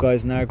medals. We have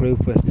guys in our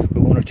group with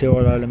 1 or 2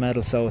 All-Ireland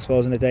medals. So I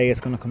suppose in the day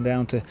it's going to come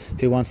down to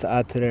who wants to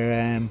add to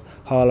their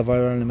haul of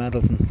All-Ireland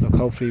medals. And look,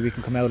 hopefully we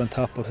can come out on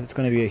top. But it's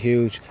going to be a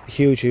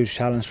huge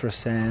challenge for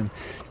us.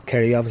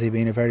 Kerry obviously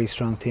being a very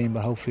strong team,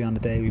 but hopefully on the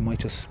day we might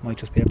just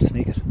be able to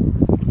sneak it.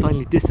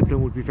 Finally,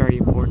 discipline would be very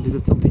important. Is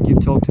it something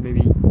you've talked to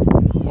maybe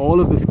all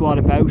of the squad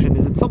about, and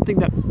is it something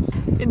that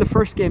in the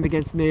first game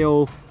against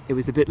Mayo it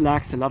was a bit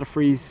lax, a lot of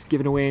frees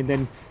given away and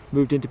then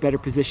moved into better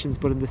positions,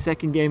 but in the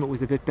second game it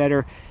was a bit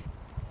better?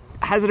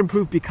 Has it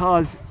improved?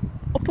 Because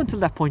up until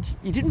that point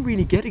you didn't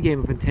really get a game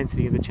of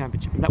intensity in the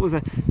championship, and that was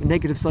a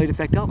negative side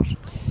effect of it.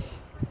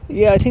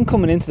 Yeah, I think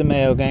coming into the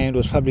Mayo game there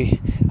was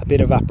probably a bit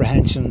of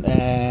apprehension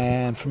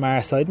from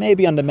our side,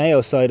 maybe on the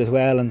Mayo side as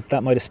well, and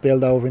that might have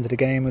spilled over into the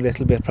game a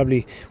little bit.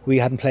 Probably we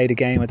hadn't played a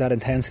game at that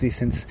intensity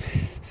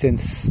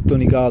since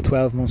Donegal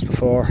 12 months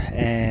before.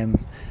 And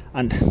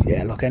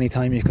yeah, look, any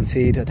time you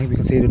concede, I think we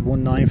conceded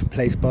 1-9 from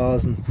place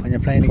balls, and when you're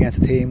playing against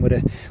a team with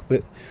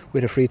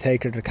a free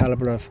taker the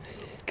calibre of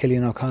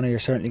Killian O'Connor, you're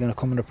certainly going to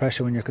come under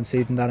pressure when you're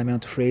conceding that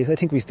amount of frees. I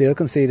think we still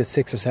conceded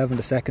 6 or 7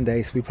 the second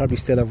day, so we probably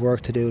still have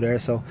work to do there.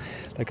 So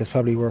it's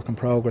probably work in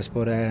progress,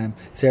 but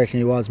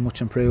certainly was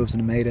much improved,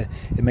 and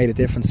it made a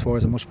difference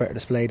towards a much better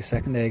display the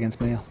second day against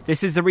Mayo.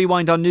 This is the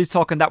Rewind on News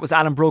Talk, and that was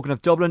Alan Brogan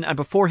of Dublin, and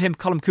before him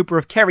Colm Cooper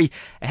of Kerry,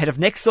 ahead of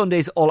next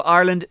Sunday's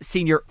All-Ireland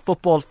Senior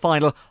Football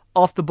Final.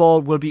 Off the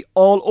Ball will be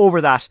all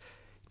over that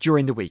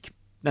during the week.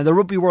 Now the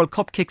Rugby World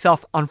Cup kicks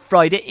off on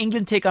Friday.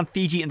 England take on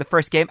Fiji in the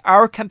first game.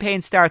 Our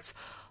campaign starts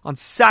on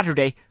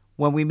Saturday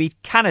when we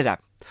meet Canada.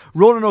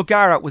 Ronan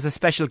O'Gara was a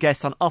special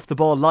guest on Off the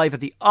Ball live at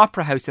the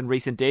Opera House in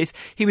recent days.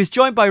 He was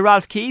joined by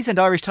Ralph Keyes and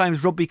Irish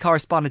Times rugby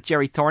correspondent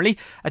Jerry Thornley.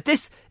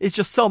 This is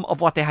just some of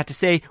what they had to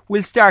say.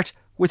 We'll start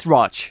with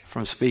Rog.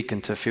 From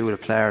speaking to a few of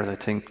the players, I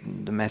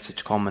think the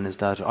message coming is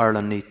that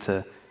Ireland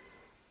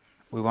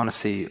we want to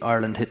see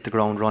Ireland hit the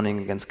ground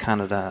running against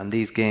Canada, and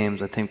these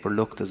games I think were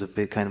looked as a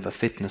big kind of a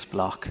fitness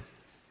block,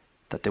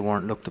 that they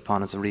weren't looked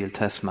upon as a real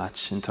test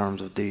match in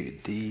terms of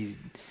the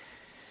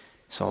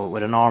so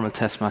with a normal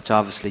test match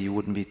obviously you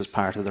wouldn't be as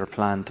part of their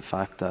plan, the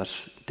fact that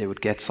they would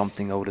get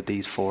something out of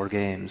these 4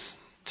 games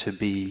to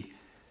be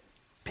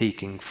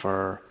peaking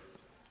for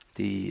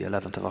the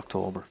 11th of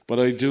October. But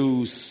I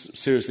do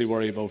seriously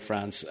worry about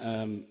France.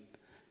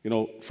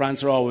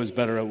 France are always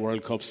better at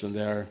World Cups than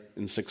they are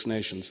in Six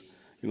Nations.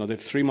 They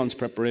have 3 months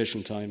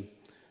preparation time.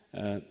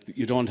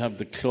 You don't have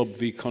the club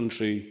v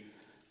country,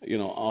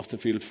 off the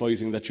field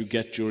fighting that you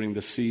get during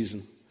the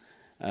season.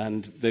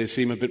 And they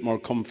seem a bit more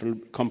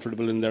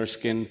comfortable in their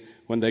skin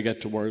when they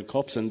get to World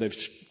Cups, and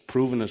they've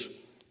proven it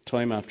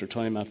time after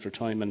time after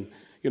time. And,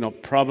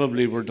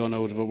 probably were done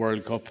out of a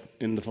World Cup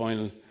in the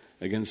final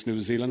against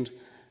New Zealand.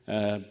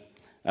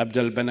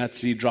 Abdel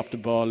Benazzi dropped a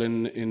ball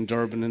in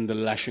Durban in the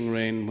lashing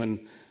rain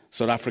when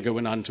South Africa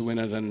went on to win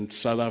it, and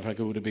South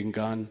Africa would have been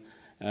gone.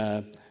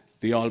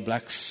 The All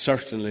Blacks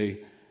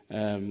certainly,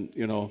 don't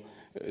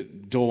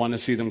want to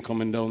see them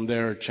coming down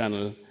their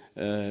channel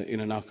in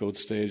a knockout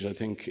stage. I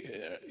think,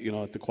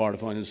 at the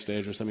quarter-final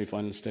stage or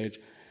semi-final stage.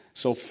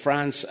 So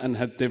France,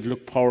 they've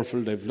looked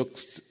powerful. They've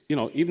looked,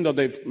 even though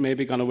they've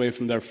maybe gone away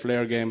from their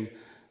flair game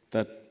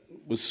that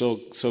was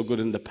so good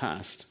in the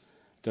past,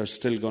 there's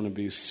still going to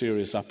be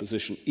serious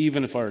opposition.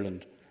 Even if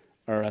Ireland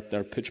are at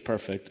their pitch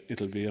perfect,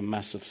 it'll be a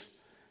massive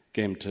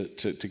game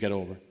to get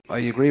over. I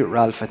agree with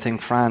Ralph. I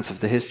think France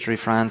have the history.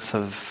 France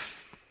have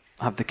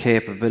the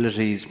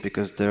capabilities,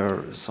 because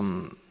they're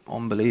some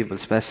unbelievable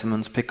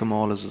specimens.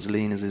 Picamola is as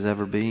lean as he's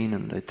ever been,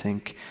 and I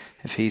think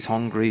if he's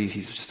hungry,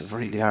 he's just a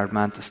really hard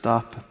man to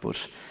stop.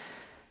 But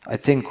I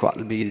think what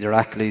will be their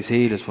Achilles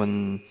heel is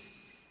when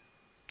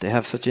they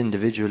have such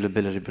individual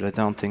ability, but I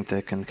don't think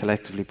they can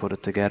collectively put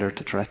it together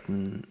to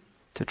threaten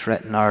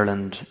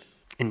Ireland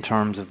in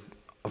terms of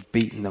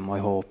beating them, I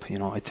hope.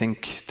 I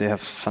think they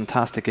have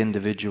fantastic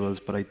individuals,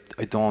 but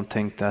I don't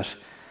think that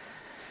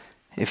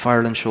if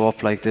Ireland show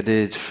up like they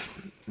did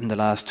in the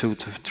last 2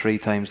 to 3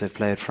 times they've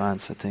played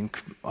France, I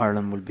think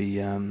Ireland will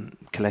be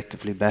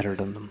collectively better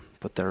than them.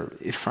 But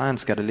if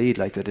France get a lead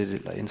like they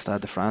did in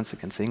Stade de France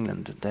against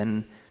England,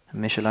 then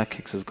Michalak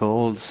kicks his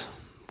goals,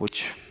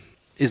 which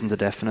isn't a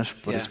definite,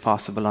 but it's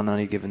possible on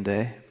any given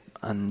day.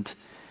 And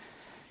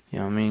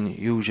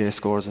UJ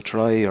scores a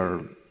try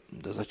or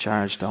there's a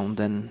charge down,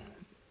 then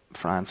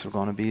France are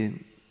going to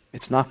be.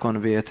 It's not going to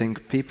be. I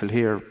think people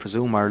here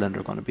presume Ireland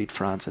are going to beat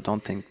France.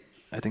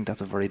 I think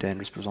that's a very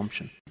dangerous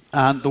presumption.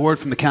 And the word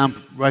from the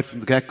camp right from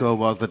the get-go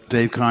was that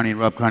Dave Kearney and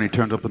Rob Kearney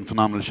turned up in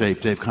phenomenal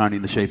shape. Dave Kearney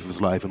in the shape of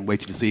his life, and wait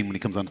till you see him when he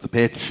comes onto the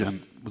pitch.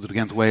 And was it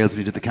against Wales, and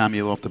he did the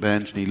cameo off the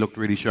bench, and he looked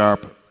really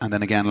sharp. And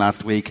then again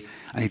last week,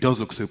 and he does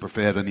look super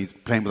fit, and he's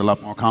playing with a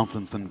lot more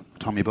confidence than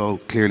Tommy Bowe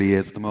clearly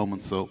is at the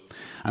moment. So,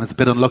 and it's a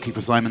bit unlucky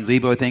for Simon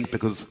Zebo, I think,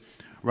 because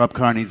Rob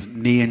Kearney's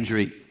knee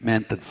injury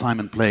meant that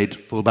Simon played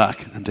full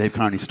back and Dave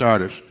Kearney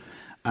started.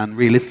 And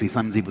realistically,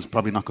 Simon Zebo was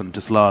probably not going to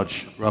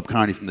dislodge Rob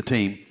Kearney from the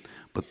team.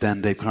 But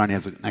then Dave Kearney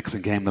has an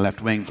excellent game on the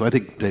left wing, so I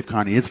think Dave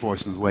Kearney is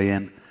forcing his way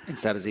in.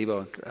 Instead of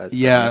Zebo?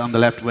 On the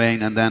left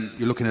wing, and then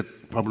you're looking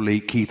at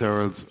probably Keith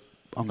Earls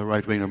on the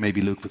right wing, or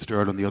maybe Luke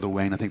Fitzgerald on the other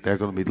wing. I think they're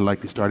going to be the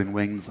likely starting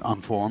wings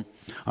on form,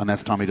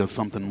 unless Tommy does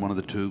something in one of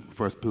the two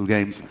first pool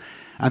games.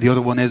 And the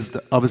other one is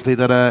obviously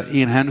that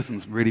Ian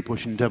Henderson's really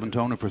pushing Devon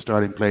Toner for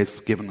starting place,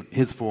 given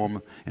his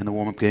form in the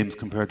warm-up games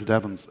compared to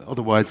Devon's.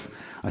 Otherwise,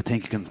 I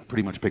think you can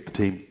pretty much pick the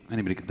team.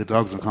 The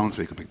Dogs on Collins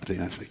Street can pick the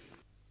team, actually.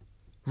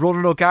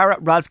 Ronan O'Gara,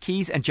 Ralph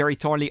Keyes and Jerry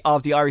Thornley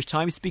of the Irish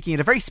Times speaking at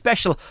a very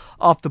special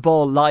Off the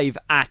Ball live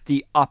at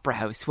the Opera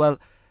House. Well,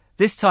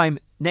 this time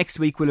next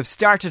week we'll have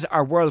started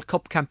our World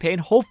Cup campaign.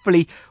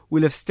 Hopefully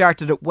we'll have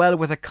started it well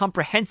with a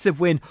comprehensive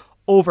win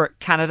over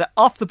Canada.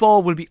 Off the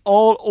Ball will be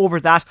all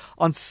over that.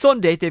 On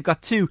Sunday they've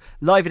got 2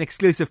 live and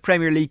exclusive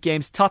Premier League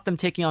games. Tottenham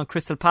taking on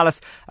Crystal Palace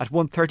at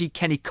 1:30.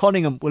 Kenny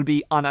Cunningham will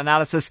be on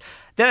analysis.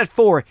 Then at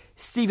 4,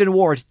 Stephen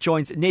Ward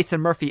joins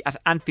Nathan Murphy at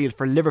Anfield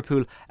for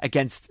Liverpool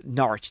against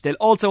Norwich. They'll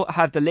also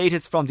have the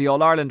latest from the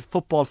All-Ireland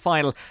football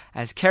final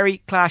as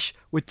Kerry clash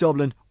with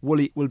Dublin.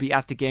 Wooly will be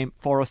at the game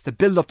for us to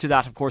build up to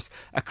that, of course,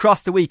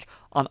 across the week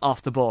on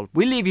Off the Ball.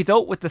 We'll leave you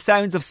though with the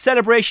sounds of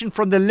celebration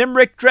from the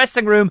Limerick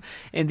dressing room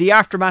in the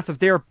aftermath of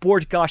their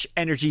Bord Gosh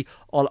Energy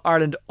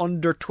All-Ireland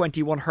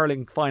Under-21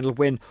 hurling final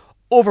win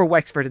over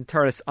Wexford and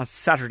Thurles on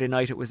Saturday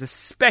night. It was a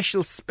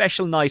special,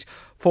 special night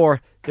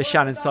for the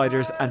Shannon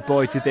Siders, and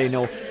boy did they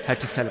know how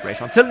to celebrate.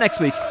 Until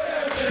next week,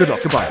 good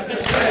luck,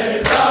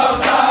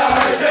 goodbye.